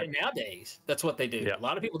on the hunt. Nowadays, that's what they do. Yeah. A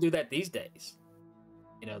lot of people do that these days.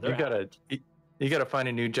 You gotta find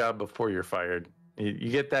a new job before you're fired.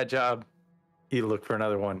 You get that job, you look for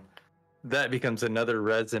another one. That becomes another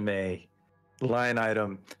resume line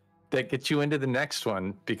item that gets you into the next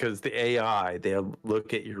one, because the AI, they'll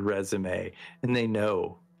look at your resume and they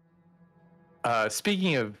know.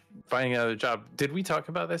 Speaking of finding another job, did we talk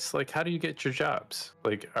about this? Like, how do you get your jobs?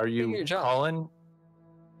 Like, are you calling?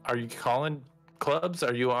 Are you calling clubs?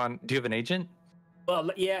 Do you have an agent?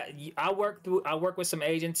 Well, yeah, I work with some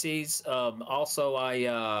agencies. Also,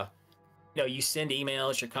 you send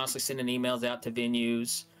emails. You're constantly sending emails out to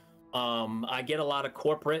venues. I get a lot of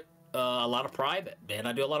corporate a lot of private, man.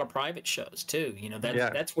 I do a lot of private shows too. You know,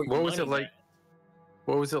 that's where what was it like?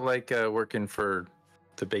 What was it like working for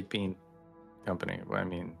the baked bean company? I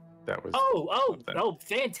mean, that was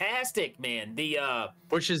fantastic, man. The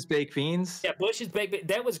Bush's Baked Beans. Yeah, Bush's Baked Beans.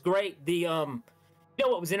 That was great. The you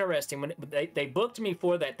know what was interesting when they booked me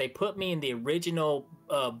for that? They put me in the original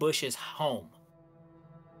Bush's home.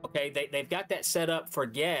 Okay, they've got that set up for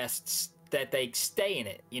guests that they stay in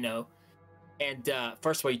it, you know. And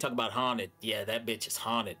first of all, you talk about haunted. Yeah, that bitch is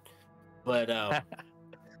haunted. But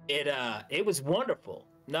it was wonderful.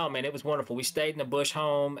 No, man, it was wonderful. We stayed in the Bush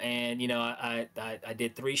home, and you know, I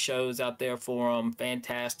did 3 shows out there for them.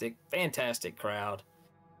 Fantastic crowd.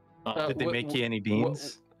 Did they make you any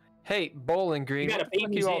beans? Hey, Bowling Green, what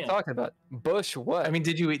are you all talking about? Bush what? I mean,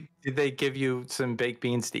 did they give you some baked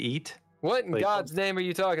beans to eat? What in God's name are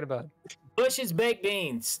you talking about? Bush's Baked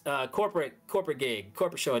Beans, corporate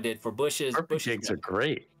show I did for Bush's. Corporate gigs are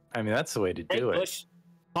great. I mean, that's the way to do it. Bush,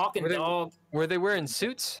 talking dog. Were they wearing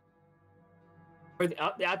suits?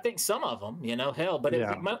 I think some of them, you know, hell. But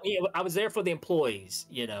I was there for the employees,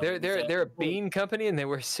 you know. They're a bean company and they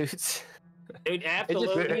wear suits. Dude,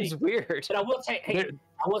 absolutely. It's weird. But I will say,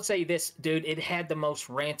 I will say this, dude. It had the most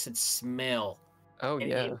rancid smell. Oh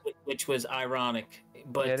yeah, which was ironic.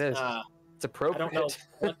 But yeah, it is. It's appropriate. I don't know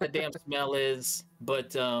what the damn smell is,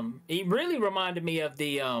 but it really reminded me of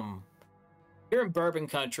the here in bourbon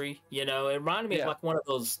country. You know, it reminded me of like one of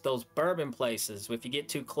those bourbon places. If you get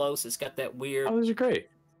too close, it's got that weird. Oh, those are great.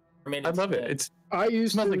 I mean, I love it. It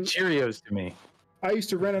smells like Cheerios to me. I used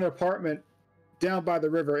to rent an apartment down by the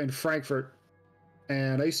river in Frankfurt,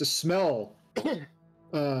 and I used to smell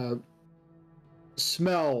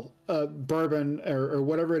bourbon or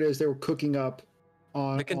whatever it is they were cooking up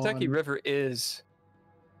on the Kentucky River is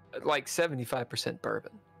like 75%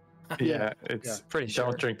 bourbon. Yeah, it's pretty sure.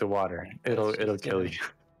 Don't drink the water. It'll kill you.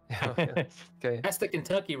 Okay. That's the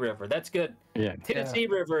Kentucky River. That's good. Yeah. Tennessee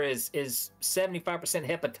River is 75%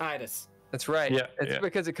 hepatitis. That's right. Yeah. It's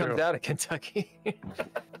because it comes out of Kentucky.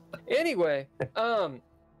 Anyway,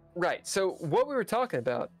 right. So what we were talking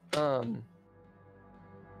about,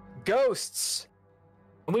 ghosts.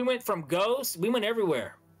 We went from ghosts, we went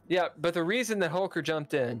everywhere. Yeah, but the reason that Holker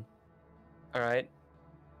jumped in, all right,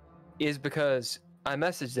 is because I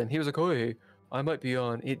messaged him. He was like, "Oh, hey, I might be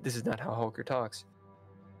on." This is not how Holker talks.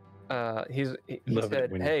 He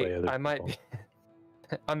said, "Hey, I might be."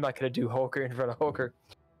 I'm not gonna do Holker in front of Holker.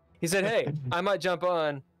 He said, "Hey, I might jump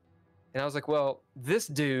on," and I was like, "Well, this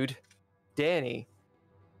dude, Danny,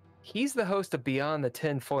 he's the host of Beyond the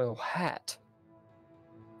Tinfoil Hat,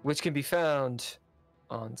 which can be found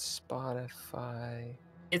on Spotify."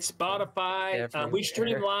 It's Spotify. We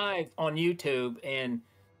stream live on YouTube, and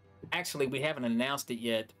actually, we haven't announced it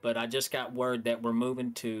yet, but I just got word that we're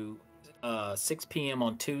moving to 6 p.m.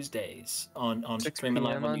 on Tuesdays on 6 streaming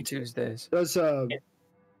live p.m. on on YouTube. Tuesdays.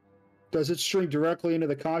 Does it stream directly into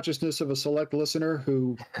the consciousness of a select listener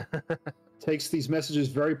who takes these messages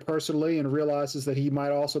very personally and realizes that he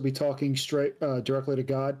might also be talking straight directly to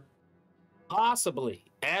God? Possibly,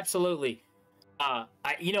 absolutely. I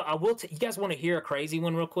will. You guys want to hear a crazy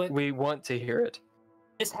one real quick? We want to hear it.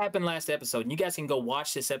 This happened last episode, and you guys can go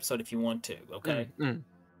watch this episode if you want to. Okay.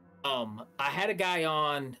 I had a guy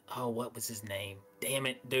on. Oh, what was his name? Damn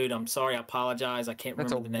it, dude! I'm sorry. I apologize. I can't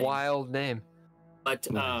remember the name. That's a wild name. But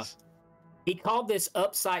he called this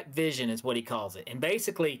upside vision, is what he calls it, and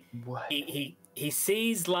basically, he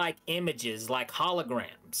sees like images, like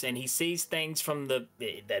holograms, and he sees things from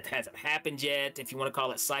that hasn't happened yet, if you want to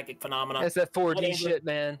call it psychic phenomena. That's that 4D shit,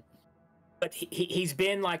 man. But he's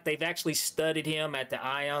been like, they've actually studied him at the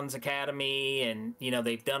Ions Academy, and you know,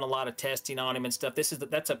 they've done a lot of testing on him and stuff.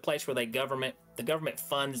 That's a place where the government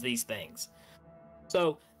funds these things.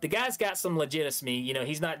 So the guy's got some legitimacy. You know,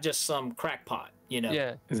 he's not just some crackpot. You know.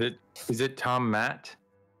 Yeah. Is it Tom Matt?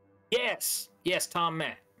 Yes, Tom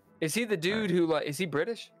Matt. Is he the dude who is he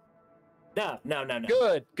British? No.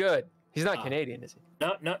 Good. He's not Canadian, is he?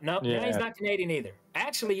 No. Yeah. He's not Canadian either.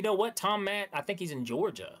 Actually, you know what? Tom Matt, I think he's in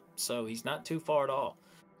Georgia, so he's not too far at all.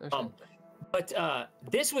 But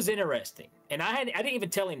this was interesting, and I didn't even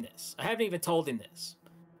tell him this. I haven't even told him this.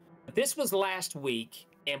 But this was last week,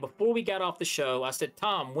 and before we got off the show, I said,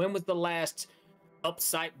 "Tom, when was the last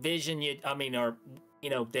upsight vision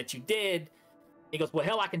that you did?" He goes, "Well,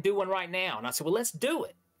 hell, I can do one right now." And I said, "Well, let's do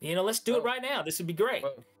it. Let's do it right now. This would be great."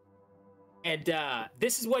 Whoa. And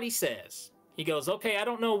this is what he says. He goes, "Okay, I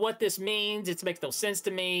don't know what this means. It makes no sense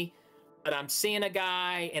to me, but I'm seeing a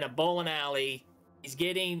guy in a bowling alley. He's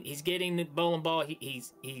getting the bowling ball.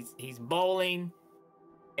 He's bowling,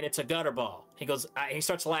 and it's a gutter ball." He goes, he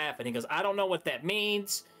starts laughing. He goes, "I don't know what that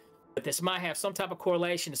means, but this might have some type of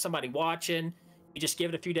correlation to somebody watching. You just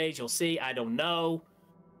give it a few days, you'll see. I don't know.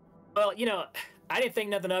 Well, you know, I didn't think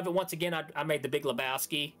nothing of it. Once again, I made The Big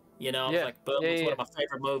Lebowski. You know, I was like, boom, it's one of my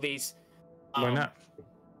favorite movies. Why not?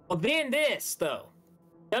 Well, then this though.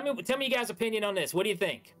 Tell me you guys' opinion on this. What do you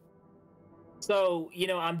think? So, you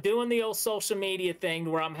know, I'm doing the old social media thing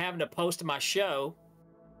where I'm having to post to my show.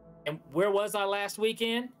 And where was I last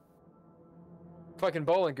weekend? Fucking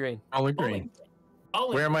Bowling Green. Bowling Green.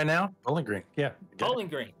 Where am I now? Bowling Green. Yeah. Bowling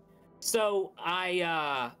Green. So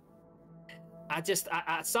I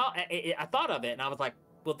thought of it and I was like,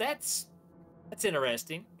 well, that's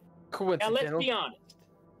interesting. Coincidental. Now let's be honest.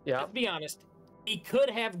 Yeah. Let's be honest. He could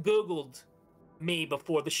have Googled me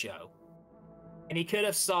before the show, and he could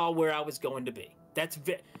have saw where I was going to be. That's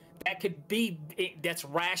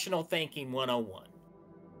rational thinking 101.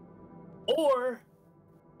 Or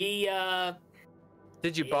he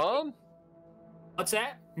Did you bomb? What's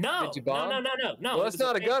that? No. Did you bomb? No. Well, that's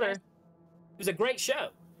not a gutter. It was a great show.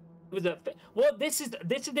 It was this is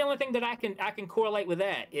the only thing that I can correlate with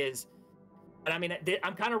that is, and I mean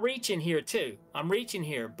I'm kind of reaching here too. I'm reaching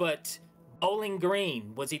here, but Bowling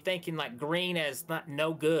Green, was he thinking like green as not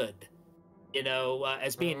no good, you know,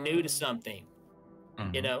 as being new to something?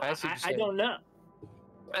 Mm-hmm. You know, I don't know.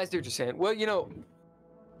 I see what you're saying. Well, you know,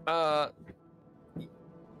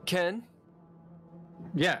 Ken.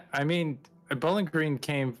 Yeah, I mean, Bowling Green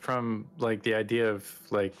came from like the idea of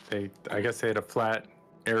like I guess they had a flat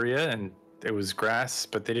area and it was grass,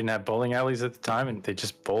 but they didn't have bowling alleys at the time, and they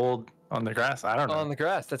just bowled on the grass. I don't know. On the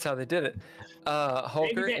grass. That's how they did it.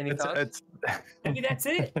 Holker, any thoughts? Maybe that's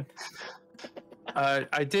it. I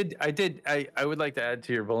would like to add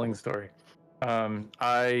to your bowling story. One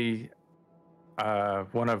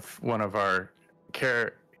of our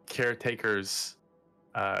caretakers'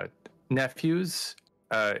 nephews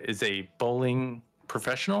is a bowling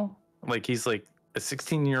professional. Like he's like a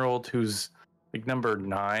 16-year-old who's like number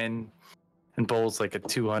 9 and bowls like a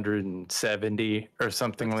 270 or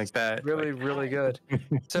something like that. Really, like, really good.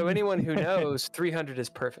 So anyone who knows, 300 is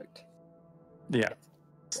perfect. Yeah.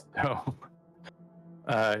 So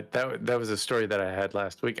that was a story that I had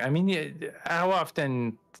last week. I mean, how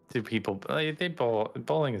often do people they bowl?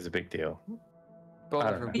 Bowling is a big deal. Bowl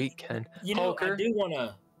every weekend. You know, I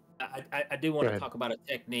do want to talk about a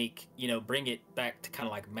technique. You know, bring it back to kind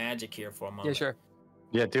of like magic here for a moment. Yeah, sure.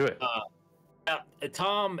 Yeah, do it.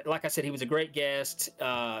 Tom, like I said, he was a great guest.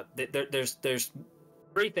 There's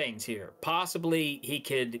 3 things here. Possibly he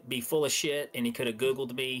could be full of shit and he could have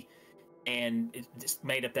Googled me and just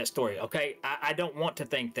made up that story. Okay, I don't want to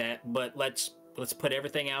think that, but let's put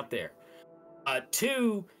everything out there.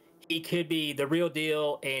 2, he could be the real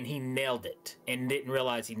deal and he nailed it and didn't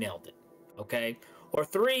realize he nailed it. Okay. Or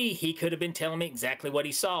 3, he could have been telling me exactly what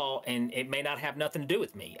he saw and it may not have nothing to do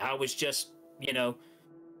with me. I was just, you know,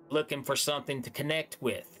 looking for something to connect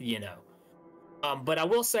with, you know. But I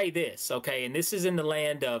will say this, okay, and this is in the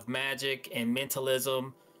land of magic and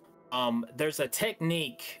mentalism. There's a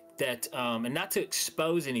technique that, and not to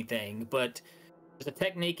expose anything, but there's a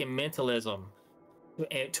technique in mentalism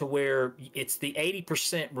to where it's the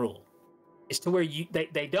 80% rule. It's to where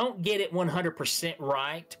they don't get it 100%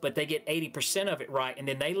 right, but they get 80% of it right, and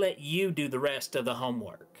then they let you do the rest of the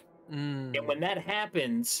homework. And when that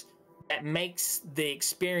happens, that makes the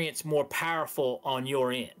experience more powerful on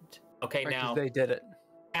your end. Okay, right, now they did it.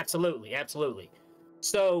 Absolutely.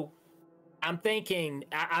 So I'm thinking,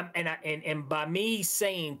 and by me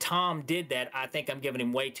saying Tom did that, I think I'm giving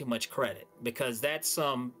him way too much credit because that's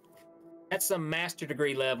some master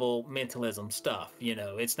degree level mentalism stuff. You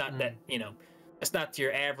know, it's not that, you know, it's not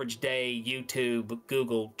your average day YouTube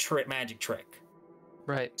Google magic trick.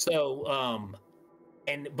 Right. So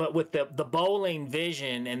but with the bowling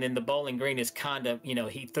vision and then the Bowling Green is kind of, you know,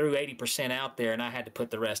 he threw 80% out there and I had to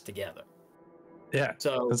put the rest together. Yeah.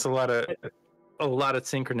 So it's a lot of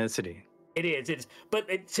synchronicity. It is.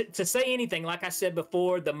 But to say anything, like I said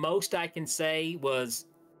before, the most I can say was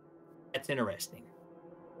that's interesting.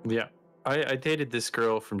 Yeah. I dated this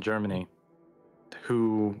girl from Germany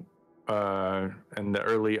who in the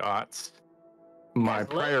early aughts, my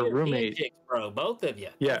prior roommate, chicks, bro, both of you.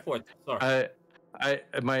 Yeah. Sorry.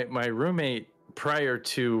 My roommate prior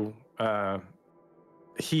to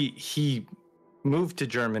he moved to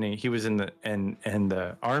Germany. He was in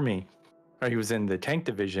the army, or he was in the tank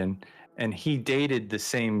division, and he dated the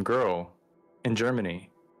same girl in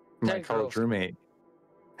Germany, my college roommate.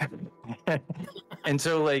 And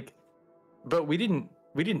so like, but we didn't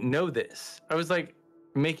know this. I was like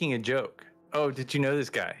making a joke. Oh, did you know this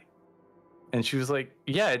guy? And she was like,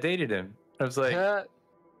 yeah, I dated him. I was like,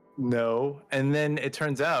 no. And then it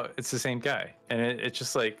turns out it's the same guy. And it's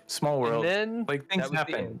just like small world. And then like things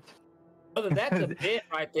happen. Oh, that's a bit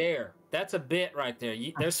right there. That's a bit right there.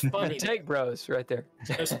 There's funny. Tank bros right there.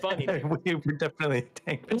 There's funny. There. We're definitely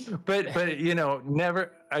tank. But you know,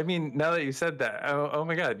 never. I mean, now that you said that, oh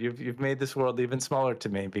my God, you've made this world even smaller to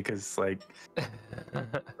me because like,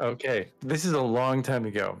 okay, this is a long time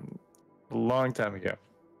ago,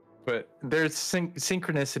 but there's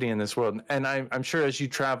synchronicity in this world, and I'm sure as you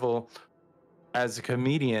travel as a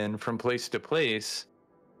comedian from place to place,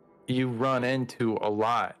 you run into a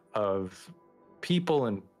lot of people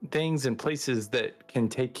and things and places that can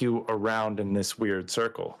take you around in this weird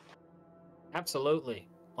circle. Absolutely.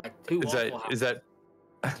 Like two Waffle Houses. Is that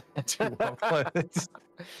two Waffle Houses?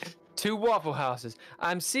 Two Waffle Houses.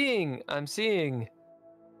 I'm seeing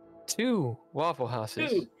two Waffle Houses.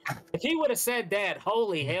 Dude, if he would have said that,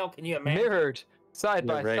 holy hell, can you imagine? Mirrored side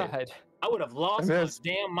by side. I would have lost my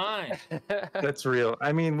damn mind. That's real.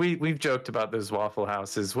 I mean, we've joked about those Waffle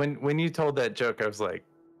Houses. When you told that joke, I was like,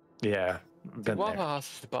 yeah. Waffle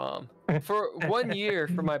House is the bomb. For 1 year,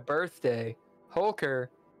 for my birthday, Holker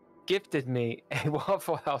gifted me a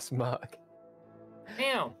Waffle House mug.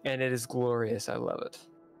 Damn. And it is glorious. I love it.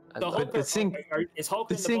 Is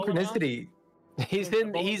Holker the synchronicity. He's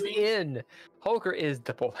in. Holker is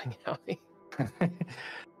the bowling alley.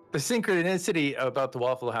 The synchronicity about the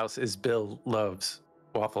Waffle House is Bill loves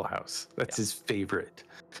Waffle House. That's his favorite.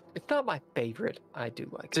 It's not my favorite. I do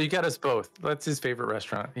like it. So you got us both. That's his favorite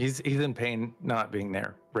restaurant. He's in pain not being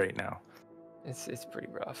there right now. It's pretty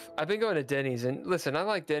rough. I've been going to Denny's, and listen, I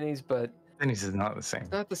like Denny's, but Denny's is not the same.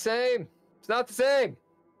 It's not the same. It's not the same.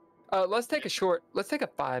 Let's take a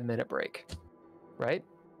 5-minute break. Right?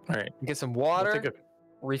 All right. Get some water.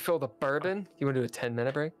 Refill the bourbon. You want to do a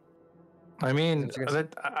 10-minute break? I mean, the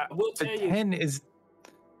 10 is.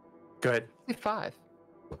 Go ahead. 5.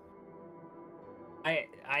 I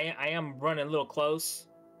am running a little close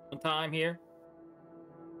on time here.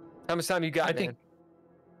 How much time you got? I think.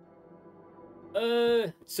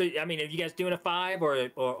 So I mean, are you guys doing a 5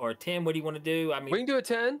 or 10? What do you want to do? I mean, we can do a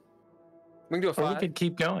 10. We can do a 5. Or we could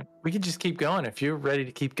keep going. We could just keep going. If you're ready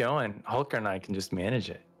to keep going, Hulk and I can just manage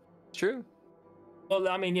it. True. Well,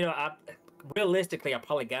 I mean, you know, realistically, I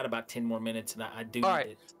probably got about 10 more minutes, and I do. All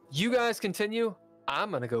right, you guys continue.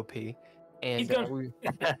 I'm gonna go pee, and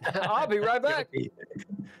I'll be right back.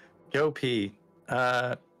 Go pee.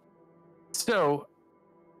 So,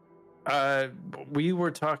 we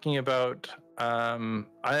were talking about. I'm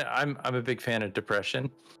a big fan of depression.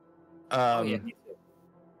 Yeah.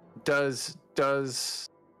 Does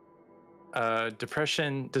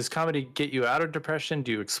depression? Does comedy get you out of depression?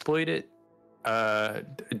 Do you exploit it?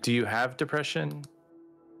 Do you have depression?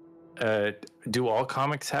 Do all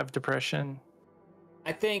comics have depression?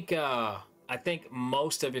 I think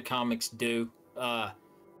most of your comics do. Yeah,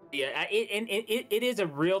 it is a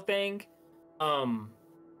real thing. From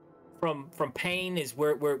pain is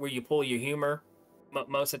where you pull your humor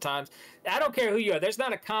most of the times. I don't care who you are. There's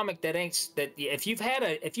not a comic that ain't that. If you had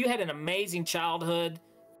an amazing childhood,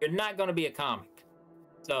 you're not going to be a comic.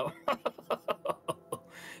 So.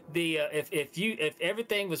 If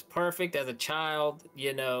everything was perfect as a child,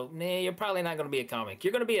 you know, you're probably not going to be a comic.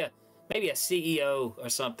 You're going to be maybe a CEO or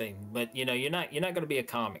something, but you know, you're not going to be a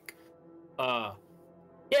comic.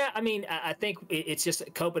 Yeah, I mean, I think it's just a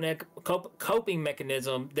coping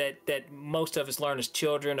mechanism that most of us learn as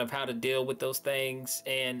children of how to deal with those things,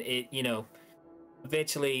 and it, you know,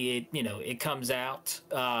 eventually it comes out.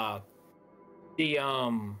 But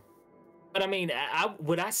I mean,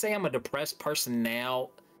 would I say I'm a depressed person now?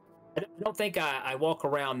 I don't think I walk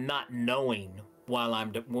around not knowing while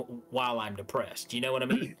I'm depressed. You know what I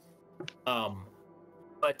mean?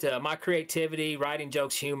 But my creativity, writing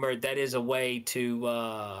jokes, humor, that is a way to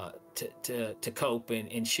cope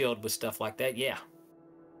and shield with stuff like that. Yeah.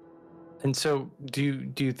 And so, do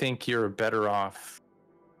you think you're better off,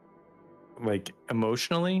 like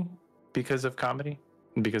emotionally, because of comedy,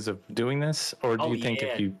 because of doing this, or do you think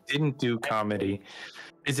if you didn't do comedy?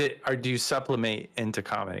 Do you supplement into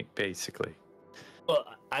comedy, basically? Well,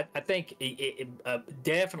 I think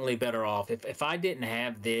definitely better off if I didn't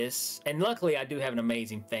have this, and luckily I do have an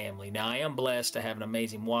amazing family. Now I am blessed to have an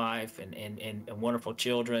amazing wife and wonderful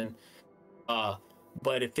children.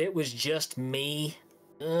 But if it was just me,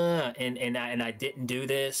 and I didn't do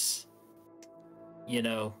this, you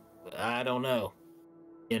know, I don't know.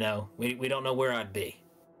 You know, we don't know where I'd be.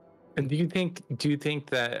 And do you think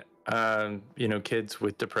that you know, kids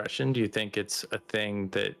with depression, do you think it's a thing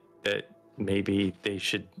that maybe they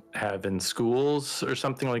should have in schools or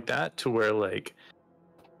something like that, to where like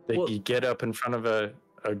you get up in front of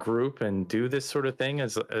a group and do this sort of thing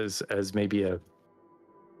as maybe a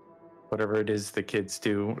whatever it is the kids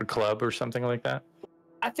do, a club or something like that?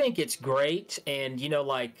 I think it's great, and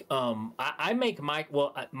like I make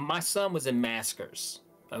my son was in Maskers,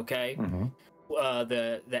 okay. Mm-hmm.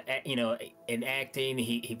 In acting,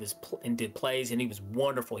 he was and did plays, and he was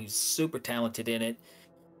wonderful. He was super talented in it,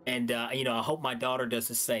 and I hope my daughter does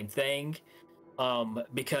the same thing,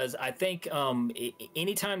 because I think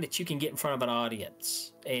anytime that you can get in front of an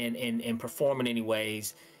audience and perform in any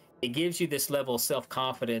ways, it gives you this level of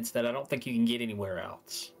self-confidence that I don't think you can get anywhere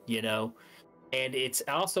else, and it's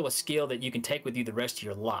also a skill that you can take with you the rest of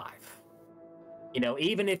your life.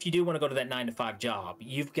 Even if you do want to go to that 9-to-5 job,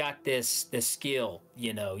 you've got this skill,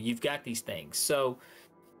 you've got these things. So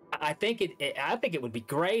I think it would be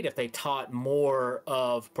great if they taught more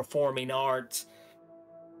of performing arts,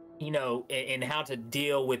 and how to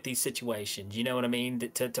deal with these situations. You know what I mean?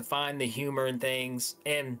 To find the humor in things.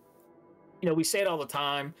 And, we say it all the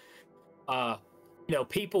time.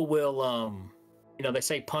 People will, they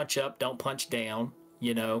say punch up, don't punch down,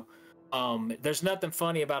 there's nothing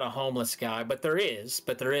funny about a homeless guy, but there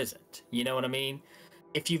isn't. You know what I mean?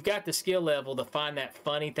 If you've got the skill level to find that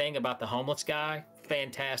funny thing about the homeless guy,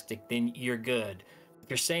 fantastic, then you're good. If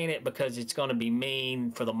you're saying it because it's going to be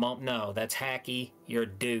mean for the moment, no, that's hacky. You're a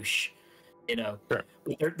douche. Sure.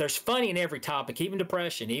 There's funny in every topic, even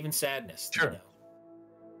depression, even sadness. Sure.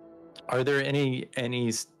 Are there any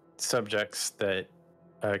subjects that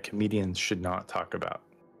comedians should not talk about?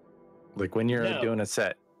 Like when you're doing a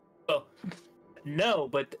set? Well, no,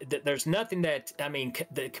 but there's nothing that,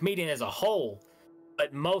 the comedian as a whole,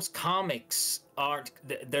 but most comics aren't,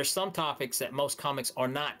 there's some topics that most comics are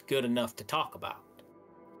not good enough to talk about.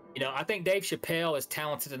 I think Dave Chappelle is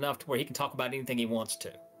talented enough to where he can talk about anything he wants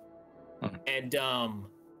to. Mm-hmm. And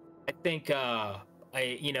I think, I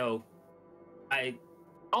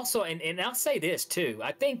also, and I'll say this too,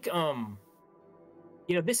 I think,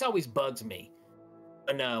 this always bugs me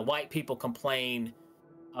when white people complain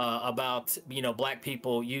about black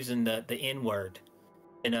people using the N-word,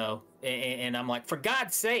 and I'm like, for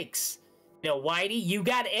God's sakes, Whitey, you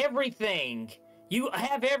got everything. You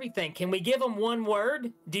have everything. Can we give them one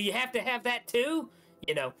word? Do you have to have that too?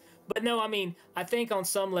 But no, I think on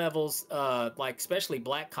some levels, like especially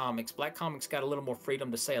black comics got a little more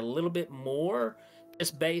freedom to say a little bit more,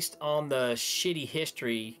 just based on the shitty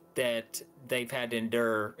history that they've had to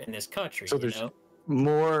endure in this country. So there's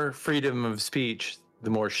more freedom of speech the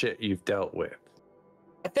more shit you've dealt with.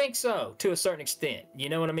 I think so, to a certain extent. You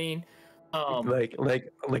know what I mean?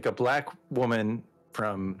 Like a black woman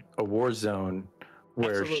from a war zone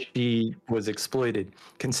where she was exploited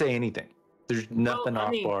can say anything. There's nothing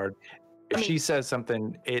off guard. If she says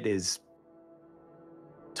something, it is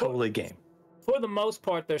totally game. For the most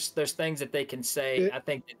part, there's things that they can say. I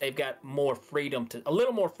think that they've got a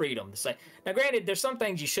little more freedom to say. Now, granted, there's some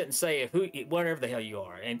things you shouldn't say whatever the hell you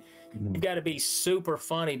are, and you've got to be super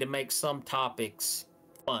funny to make some topics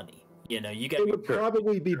funny. You got. It would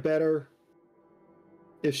probably be better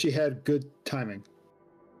if she had good timing.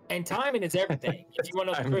 And timing is everything. If you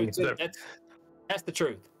want to know the truth, that's the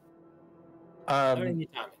truth.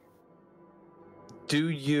 Do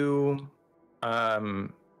you?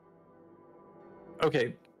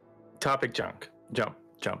 Okay, topic jump.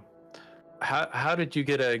 How did you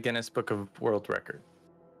get a Guinness Book of World Record?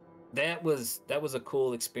 That was a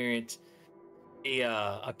cool experience.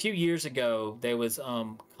 A few years ago, there was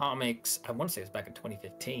comics. I want to say it was back in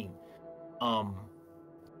 2015.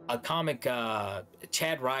 A comic,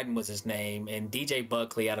 Chad Ryden was his name, and DJ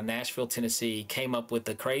Buckley out of Nashville, Tennessee, came up with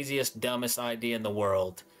the craziest, dumbest idea in the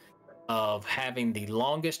world of having the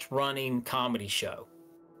longest running comedy show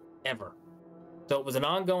ever. So it was an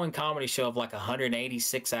ongoing comedy show of like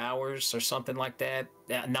 186 hours or something like that,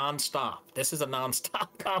 nonstop. This is a nonstop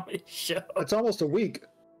comedy show. It's almost a week.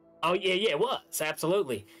 Oh yeah, it was,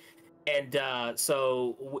 absolutely. And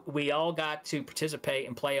so we all got to participate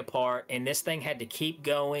and play a part, and this thing had to keep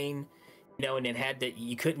going, and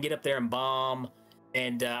you couldn't get up there and bomb.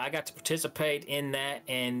 And I got to participate in that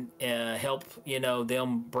and help,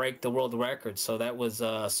 them break the world record. So that was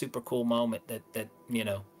a super cool moment that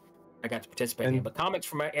I got to participate in. But comics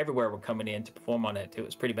from everywhere were coming in to perform on that too. It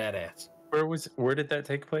was pretty badass. Where did that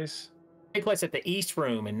take place? It took place at the East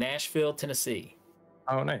Room in Nashville, Tennessee.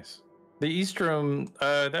 Oh, nice. The East Room,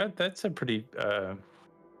 that's a pretty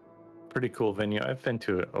cool venue. I've been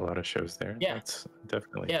to a lot of shows there. Yeah, that's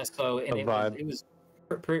definitely So it was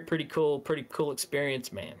pretty cool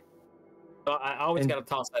experience, man. So I always got to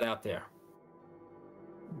toss that out there.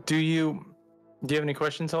 Do you have any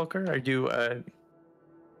questions, Hulker? Or do you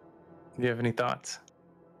have any thoughts?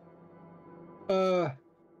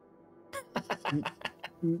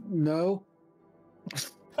 No.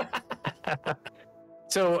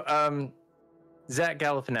 So, Zach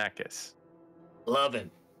Galifianakis. Love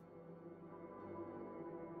him.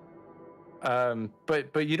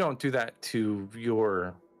 But you don't do that to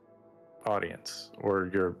your audience or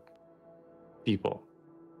your people.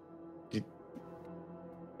 You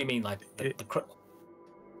mean like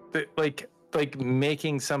like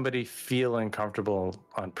making somebody feel uncomfortable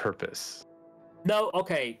on purpose? No,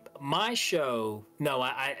 okay. My show, no,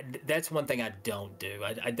 I that's one thing I don't do.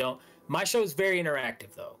 I don't. My show is very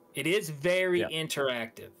interactive, though. It is very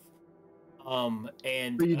interactive.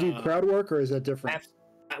 And But you do crowd work, or is that different?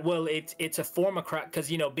 Well, it's a form of crowd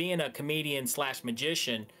because being a comedian /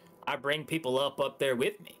 magician, I bring people up there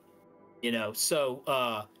with me. So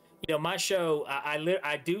my show,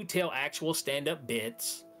 I do tell actual stand-up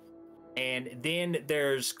bits. And then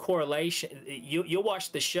there's correlation. You'll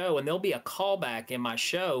watch the show, and there'll be a callback in my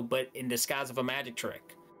show, but in disguise of a magic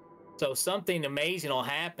trick. So something amazing will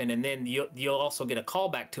happen, and then you'll also get a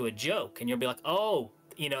callback to a joke, and you'll be like, oh,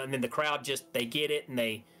 and then the crowd they get it, and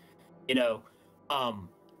they,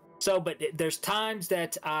 But there's times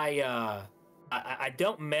that I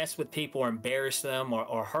don't mess with people or embarrass them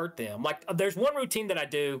or hurt them. Like there's one routine that I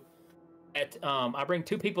do. I bring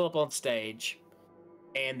 2 people up on stage.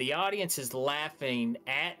 And the audience is laughing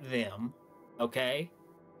at them, okay?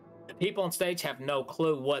 The people on stage have no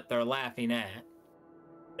clue what they're laughing at.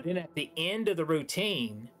 But then at the end of the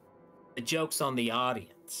routine, the joke's on the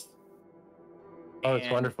audience. Oh,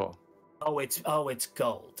 it's wonderful. Oh, it's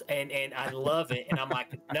gold. And I love it. And I'm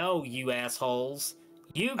like, no, you assholes.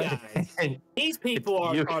 You guys, these people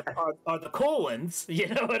are the cool ones. You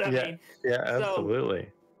know what I mean? Yeah, absolutely.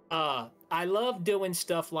 I love doing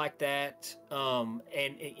stuff like that.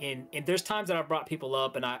 And there's times that I've brought people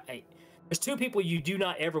up, and there's 2 people you do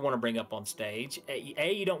not ever want to bring up on stage.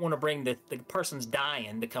 You don't want to bring the person's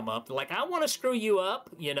dying to come up. Like, I want to screw you up,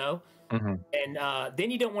 Mm-hmm. And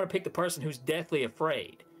then you don't want to pick the person who's deathly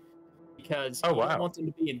afraid, because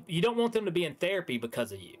you don't want them to be in therapy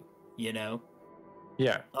because of you,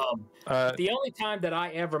 Yeah. The only time that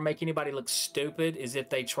I ever make anybody look stupid is if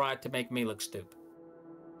they try to make me look stupid.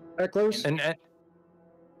 Hecklers? And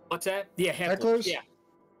what's that? Yeah, hecklers. Yeah.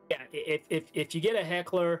 If you get a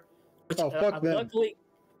heckler, which, fuck them. luckily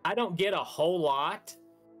I don't get a whole lot.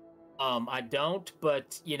 I don't,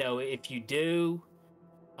 but if you do,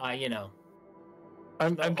 I'm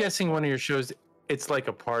guessing one of your shows, it's like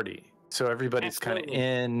a party, so everybody's kind of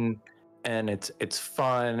in, and it's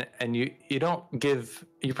fun, and you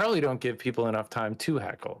probably don't give people enough time to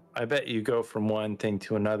heckle. I bet you go from one thing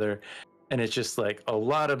to another. And it's just like a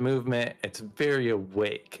lot of movement. It's very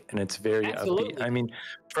awake, and it's very upbeat. I mean,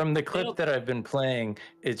 from the clip that I've been playing,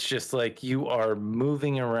 it's just like you are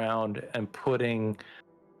moving around and putting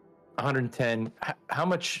 110. How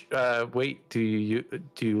much weight do you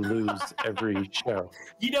lose every show?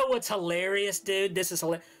 You know what's hilarious, dude? This is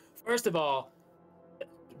hilarious. First of all,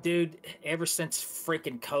 dude, ever since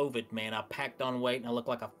freaking COVID, man, I packed on weight and I look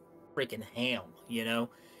like a freaking ham,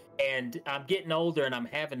 And I'm getting older, and I'm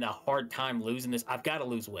having a hard time losing this. I've got to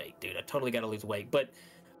lose weight, dude. I totally got to lose weight. But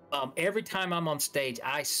every time I'm on stage,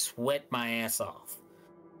 I sweat my ass off,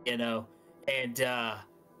 And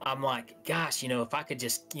I'm like, gosh, if I could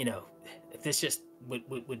just, if this just would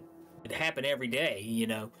happen every day,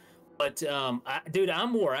 But dude,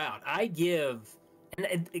 I'm wore out. I give,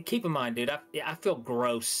 and keep in mind, dude, I feel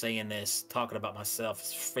gross saying this, talking about myself.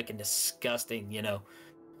 It's freaking disgusting,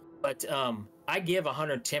 But I give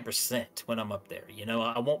 110% when I'm up there.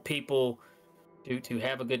 I want people to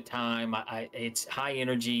have a good time. It's high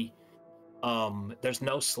energy. There's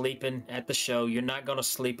no sleeping at the show. You're not going to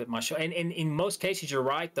sleep at my show. And in most cases, you're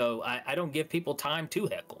right, though. I don't give people time to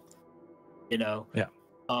heckle. Yeah.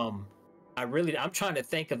 I'm trying to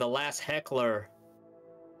think of the last heckler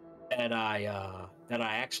that I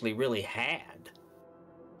actually really had.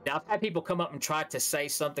 Now, I've had people come up and try to say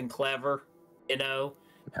something clever,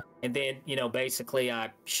 and then, basically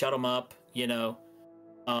I shut them up,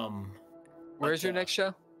 Where's your next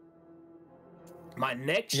show? My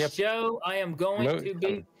next show, I am going to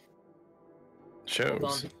be...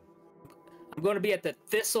 Shows. I'm going to be at the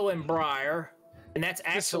Thistle and Briar, and that's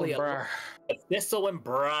actually a Thistle and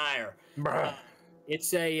Briar.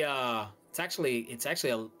 It's actually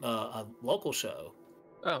a local show.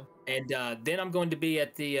 Oh. And then I'm going to be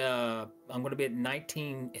at I'm going to be at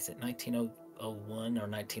 1901 or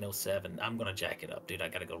 1907. I'm going to jack it up, dude. I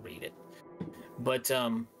got to go read it. But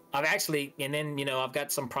I've actually, and then, I've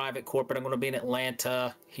got some private corporate. I'm going to be in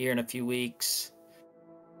Atlanta here in a few weeks.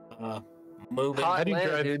 Moving. How do you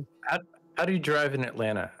drive? How do you drive in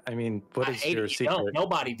Atlanta? I mean, what is your secret? No,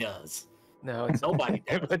 nobody does. No, it's nobody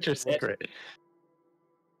does. What's your secret?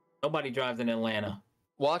 Nobody drives in Atlanta.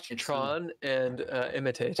 Watch Tron and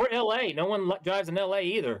imitate. Or LA. No one drives in LA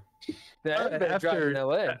either. Yeah, everybody drives in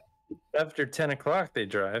LA. After 10 o'clock, they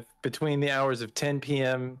drive. Between the hours of 10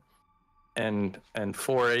 p.m. and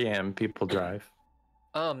 4 a.m., people drive.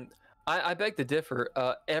 I beg to differ.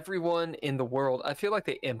 Everyone in the world, I feel like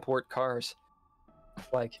they import cars.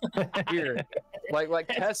 Like here, like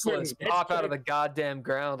Teslas pop out of the goddamn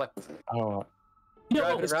ground, like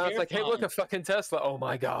driving around. It's like, hey, look, a fucking Tesla. Oh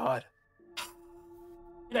my god.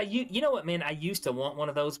 You know what, man? I used to want one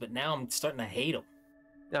of those, but now I'm starting to hate them.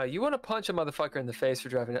 No, you want to punch a motherfucker in the face for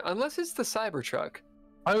driving it, unless it's the Cybertruck.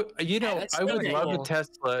 I would love a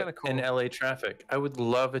Tesla in LA traffic. I would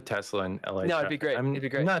love a Tesla in LA. No, it'd be great. I'm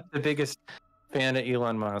not the biggest fan of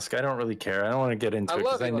Elon Musk. I don't really care. I don't want to get into it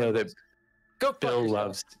because I know that Bill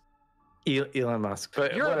loves Elon Musk.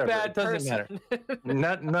 But you're whatever. a bad It doesn't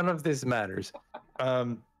matter. None of this matters.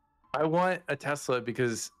 I want a Tesla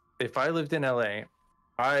because if I lived in LA,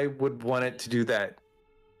 I would want it to do that.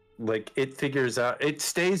 Like it figures out, it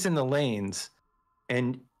stays in the lanes,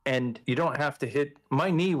 and you don't have to hit.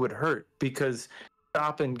 My knee would hurt because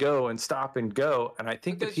stop and go, and I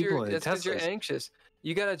think the people in the Teslas, you're anxious.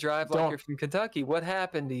 You gotta drive like you're from Kentucky. What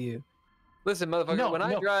happened to you? Listen, motherfucker. When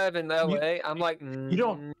I drive in LA, I'm like, you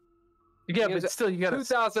don't. Yeah, but still, you got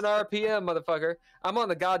 2,000 RPM, motherfucker. I'm on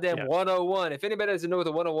the goddamn 101. If anybody doesn't know what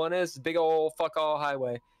the 101 is, it's a big old fuck all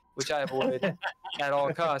highway, which I avoid at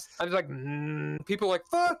all costs. I'm just like, people are like,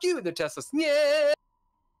 fuck you, and their Teslas, yeah,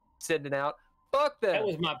 sending out. Fuck them. That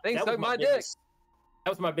was my dick. That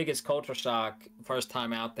was my biggest culture shock first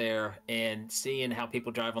time out there, and seeing how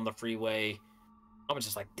people drive on the freeway. I was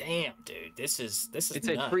just like, damn, dude, this is it's nuts.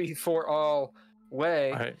 a free for all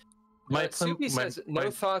way. Right. Soupy says, no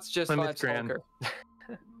thoughts, just vibes.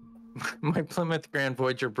 My Plymouth Grand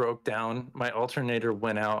Voyager broke down. My alternator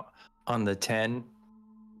went out on the 10.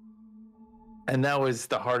 And that was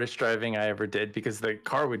the hardest driving I ever did because the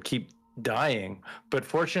car would keep dying. But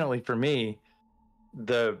fortunately for me,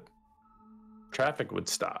 the traffic would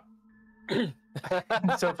stop.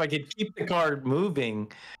 So if I could keep the car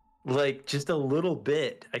moving, like just a little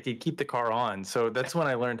bit, I could keep the car on. So that's when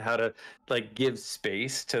I learned how to like give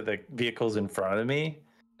space to the vehicles in front of me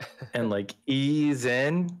and like ease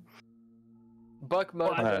in. Buck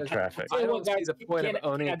mode traffic. I don't see the point of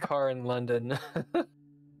owning a car in London.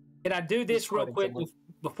 Can I do this real quick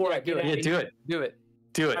before I get out? Yeah, do it.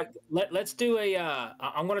 Let's do a.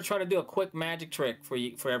 I'm going to try to do a quick magic trick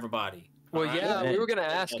for everybody. Well, yeah, we were going to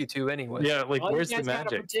ask you to anyway. Yeah, like where's the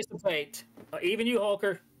magic? Participate. Even you,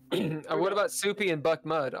 Hulker. What about Soupy and Buck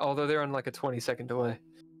Mud? Although they're on like a 20-second delay.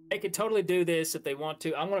 They could totally do this if they want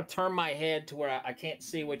to. I'm going to turn my head to where I can't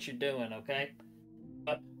see what you're doing. Okay.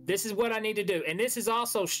 This is what I need to do, and this is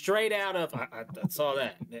also straight out of. I saw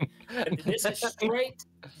that.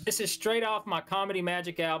 This is straight off my comedy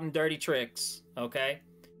magic album, Dirty Tricks. Okay.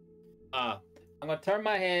 I'm gonna turn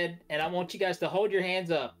my head, and I want you guys to hold your hands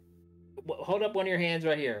up. Hold up one of your hands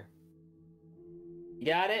right here. You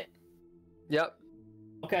got it? Yep.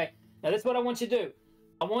 Okay. Now this is what I want you to do.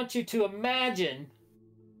 I want you to imagine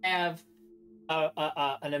have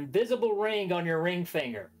an invisible ring on your ring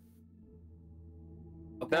finger.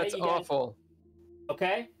 Okay, that's awful.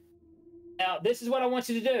 Okay. Now, this is what I want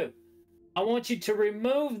you to do. I want you to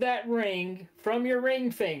remove that ring from your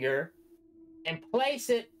ring finger and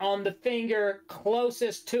place it on the finger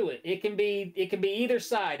closest to it. It can be either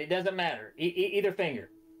side. It doesn't matter. Either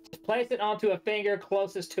finger. Just place it onto a finger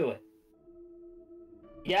closest to it.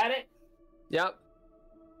 You got it? Yep.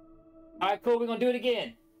 All right, cool. We're going to do it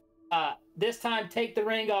again. This time, take the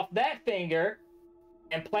ring off that finger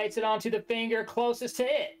and place it onto the finger closest to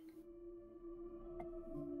it.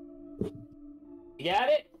 You got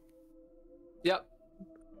it? Yep.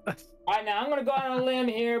 All right, now I'm going to go out on a limb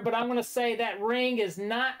here, but I'm going to say that ring is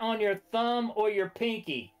not on your thumb or your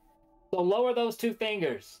pinky. So lower those two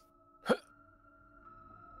fingers.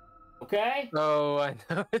 Okay? Oh, I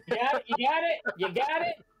know. You got it? You got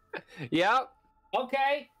it? Yep.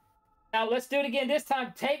 Okay. Now let's do it again. This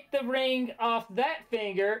time, take the ring off that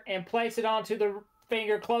finger and place it onto the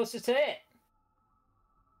finger closest to it.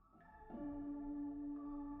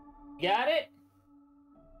 Got it?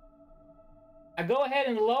 Now go ahead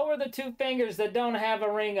and lower the two fingers that don't have a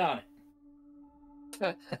ring on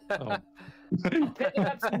it. I'm picking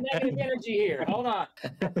up some negative energy here. Hold on.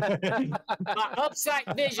 My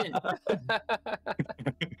upsight vision.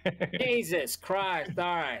 Jesus Christ.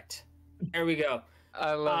 All right. There we go.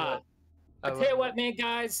 I love it. I tell you what, man,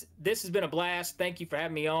 guys, this has been a blast. Thank you for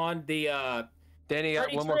having me on. The Danny,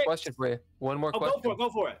 got one more question for you. One more question. Go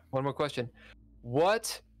for it. One more question.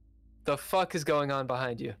 What the fuck is going on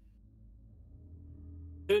behind you?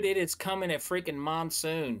 Dude, it is coming a freaking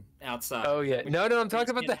monsoon outside. Oh yeah. No, I'm talking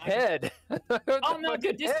about the head. Oh no,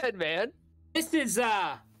 dude, this head, man. This is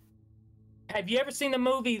have you ever seen the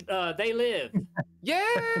movie They Live? Yeah.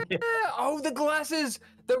 Oh, the glasses.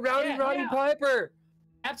 The Roddy Piper.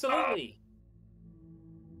 Absolutely.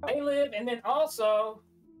 They Live, and then also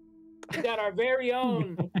we got our very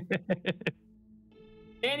own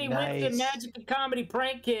Danny Whitson Magic and Comedy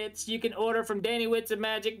Prank Kits. You can order from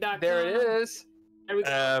DannyWhitsonMagic.com. There it is. There we go.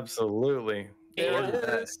 Absolutely. There it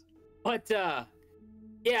is. But yeah,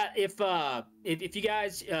 if you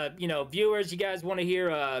guys viewers, you guys want to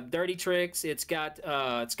hear dirty tricks, it's got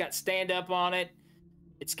stand up on it.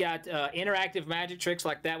 It's got interactive magic tricks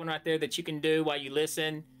like that one right there that you can do while you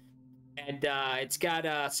listen. And it's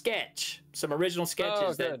got some original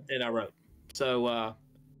sketches that I wrote. So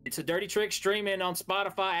it's a dirty trick streaming on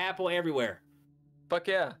Spotify, Apple, everywhere. Fuck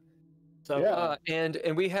yeah. So and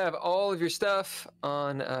we have all of your stuff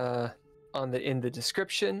in the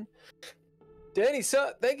description. Danny,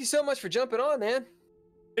 thank you so much for jumping on, man.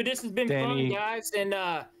 Dude, this has been fun, guys. And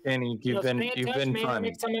Danny, you've been fun.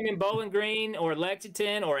 Next time I'm in Bowling Green or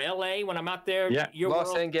Lexington or LA, when I'm out there,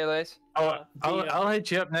 Los Angeles. I'll hit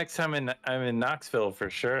you up next time I'm in Knoxville for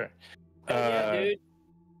sure. Yeah, dude.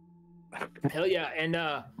 Hell yeah. And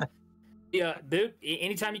dude,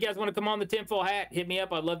 anytime you guys want to come on the tinfoil hat, hit me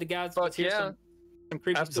up. I'd love to guys. Fuck yeah. Some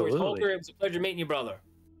creepy stories. Holger, it was a pleasure meeting you, brother.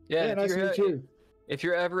 Yeah, nice to meet you. If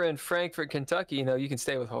you're ever in Frankfort, Kentucky, you can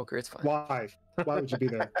stay with Holger. It's fine. Why would you be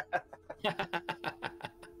there?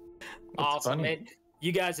 Awesome, man.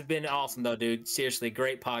 You guys have been awesome, though, dude. Seriously,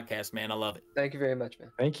 great podcast, man. I love it. Thank you very much, man.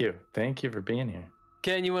 Thank you for being here.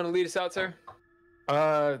 Ken, you want to lead us out, sir?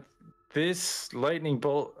 This lightning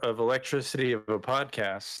bolt of electricity of a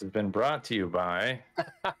podcast has been brought to you by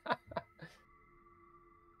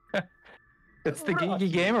it's the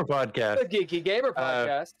Geeky Gamer Podcast. The Geeky Gamer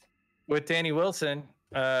Podcast. With Danny Wilson.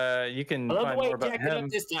 You can find more about him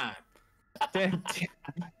this time.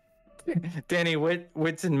 Danny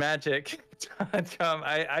Whitson Magic.com.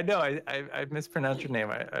 I know I mispronounced your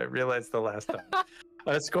name. I realized the last time.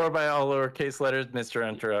 Scored by all lowercase letters, Mr.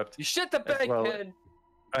 Interrupt. You shit the bed, Ken.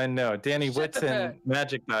 I know.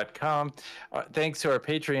 DannyWhitsonMagic.com. Thanks to our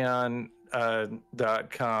Patreon.com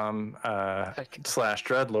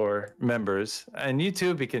 /DreadLore members, and you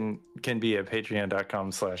too can be a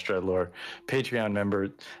Patreon.com /DreadLore Patreon member,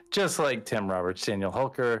 just like Tim Roberts, Daniel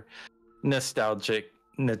Hulker, Nostalgic,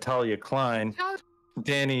 Natalia Cline,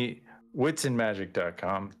 Danny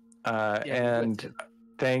WhitsonMagic.com, and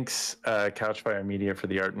thanks Couchfire Media for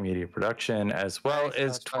the art and media production, as well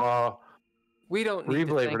as Twa. We don't need Replay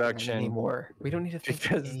to thank production them anymore. We don't need to thank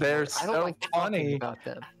because them they're I don't so like funny about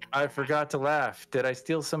them. I forgot to laugh. Did I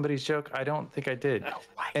steal somebody's joke? I don't think I did.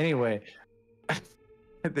 Anyway,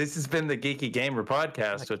 this has been the Geeky Gamer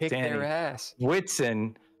Podcast with Danny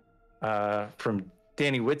Whitson from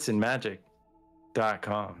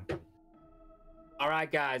DannyWhitsonMagic.com. All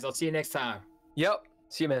right, guys. I'll see you next time. Yep.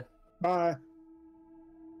 See you, man. Bye.